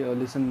they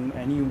listen,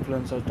 any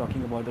influencers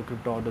talking about the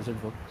crypto, how does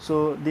it work.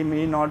 So they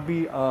may not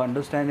be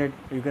understand it,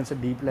 you can say,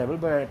 deep level,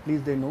 but at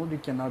least they know they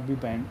cannot be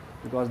banned,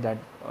 because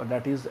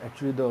that is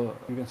actually the,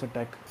 you can say,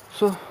 tech.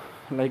 So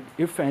like,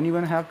 if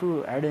anyone have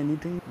to add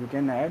anything, you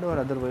can add, or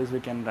otherwise we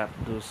can wrap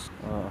this.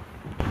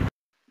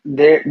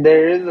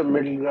 There is a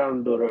middle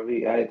ground, though,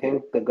 Ravi. I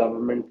think the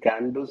government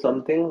can do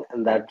something,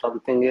 and that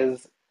something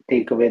is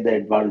take away the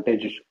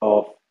advantage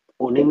of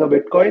owning a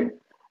Bitcoin.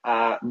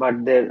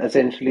 But they're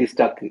essentially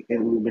stuck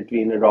in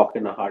between a rock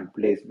and a hard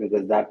place,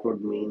 because that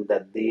would mean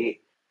that they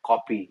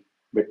copy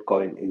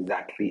Bitcoin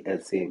exactly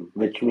as same,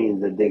 which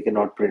means that they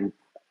cannot print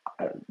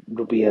uh,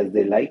 rupee as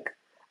they like.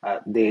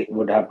 They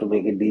would have to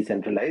make it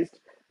decentralized.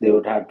 They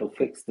would have to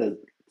fix the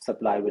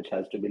supply, which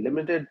has to be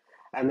limited,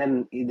 and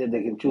then either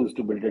they can choose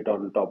to build it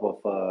on top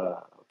of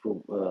uh,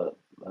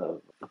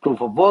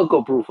 proof of work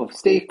or proof of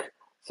stake.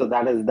 So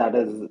that is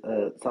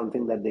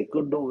something that they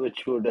could do,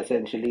 which would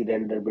essentially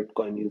render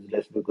Bitcoin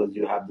useless, because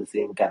you have the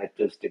same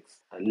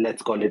characteristics.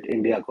 Let's call it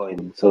India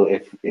coin. So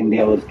if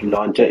India was to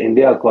launch a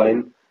India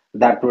coin,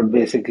 that would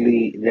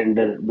basically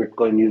render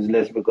Bitcoin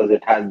useless, because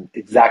it has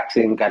exact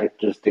same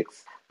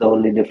characteristics. The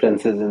only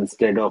difference is,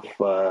 instead of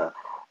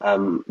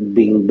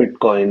being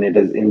Bitcoin, it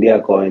is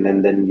India coin,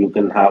 and then you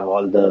can have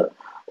all the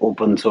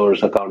open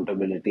source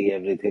accountability,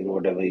 everything,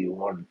 whatever you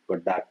want.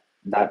 But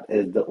that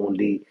is the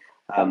only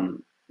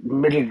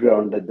middle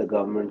ground that the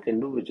government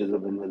can do, which is a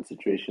win-win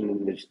situation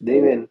in which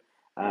they win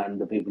and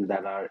the people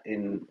that are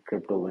in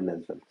crypto win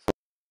as well.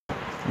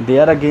 They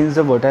are against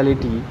the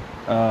volatility,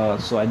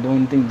 so I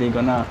don't think they're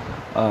gonna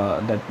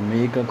that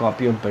make a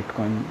copy of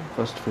Bitcoin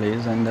first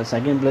place. And the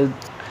second place,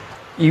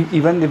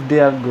 even if they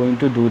are going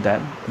to do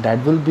that,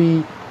 that will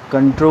be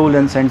controlled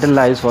and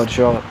centralized for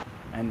sure.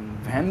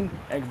 And when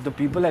the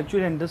people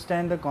actually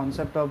understand the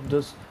concept of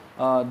this,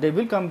 they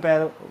will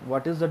compare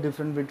what is the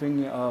difference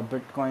between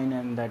Bitcoin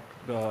and that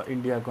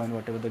India coin,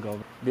 whatever the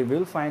government. They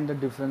will find the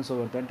difference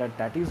over that.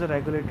 That is a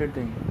regulated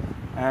thing,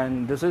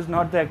 and this is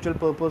not the actual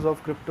purpose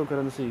of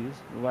cryptocurrencies.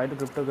 Why the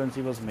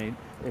cryptocurrency was made?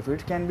 If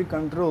it can be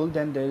controlled,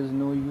 then there is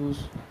no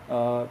use.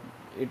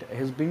 It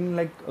has been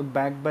like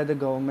backed by the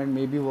government,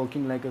 maybe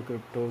working like a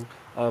crypto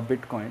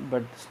Bitcoin,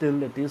 but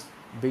still it is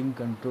being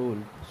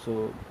controlled.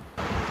 So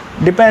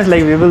depends,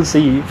 like we will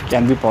see if it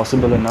can be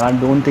possible or not. I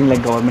don't think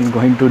like government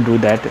going to do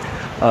that.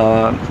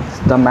 uh,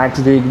 the max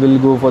they will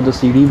go for the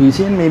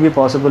CDBC, and maybe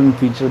possible in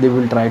future they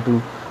will try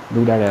to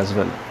do that as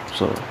well.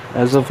 So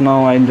as of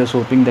now, I'm just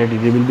hoping that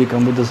they will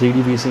become with the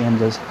CDBC and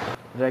just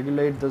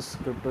regulate this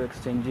crypto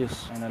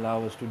exchanges and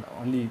allow us to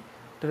only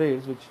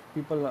trades, which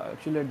people are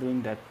actually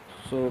doing that.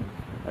 So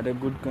had a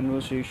good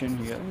conversation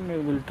here, and we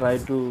will try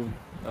to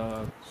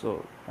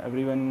so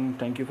everyone,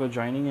 thank you for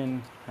joining,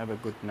 and have a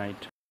good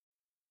night.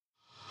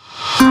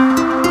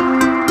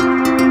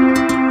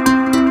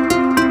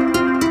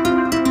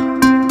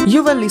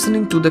 You were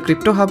listening to the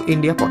Crypto Hub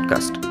India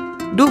podcast.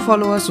 Do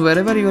follow us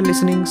wherever you are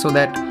listening so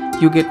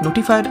that you get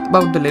notified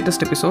about the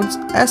latest episodes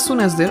as soon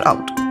as they're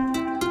out.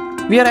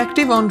 We are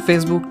active on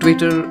Facebook,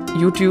 Twitter,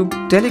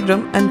 YouTube,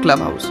 Telegram, and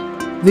Clubhouse.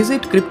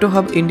 Visit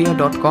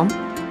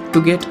cryptohubindia.com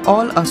to get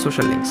all our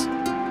social links.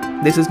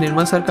 This is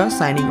Nirmal Sarkar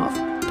signing off.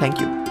 Thank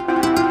you.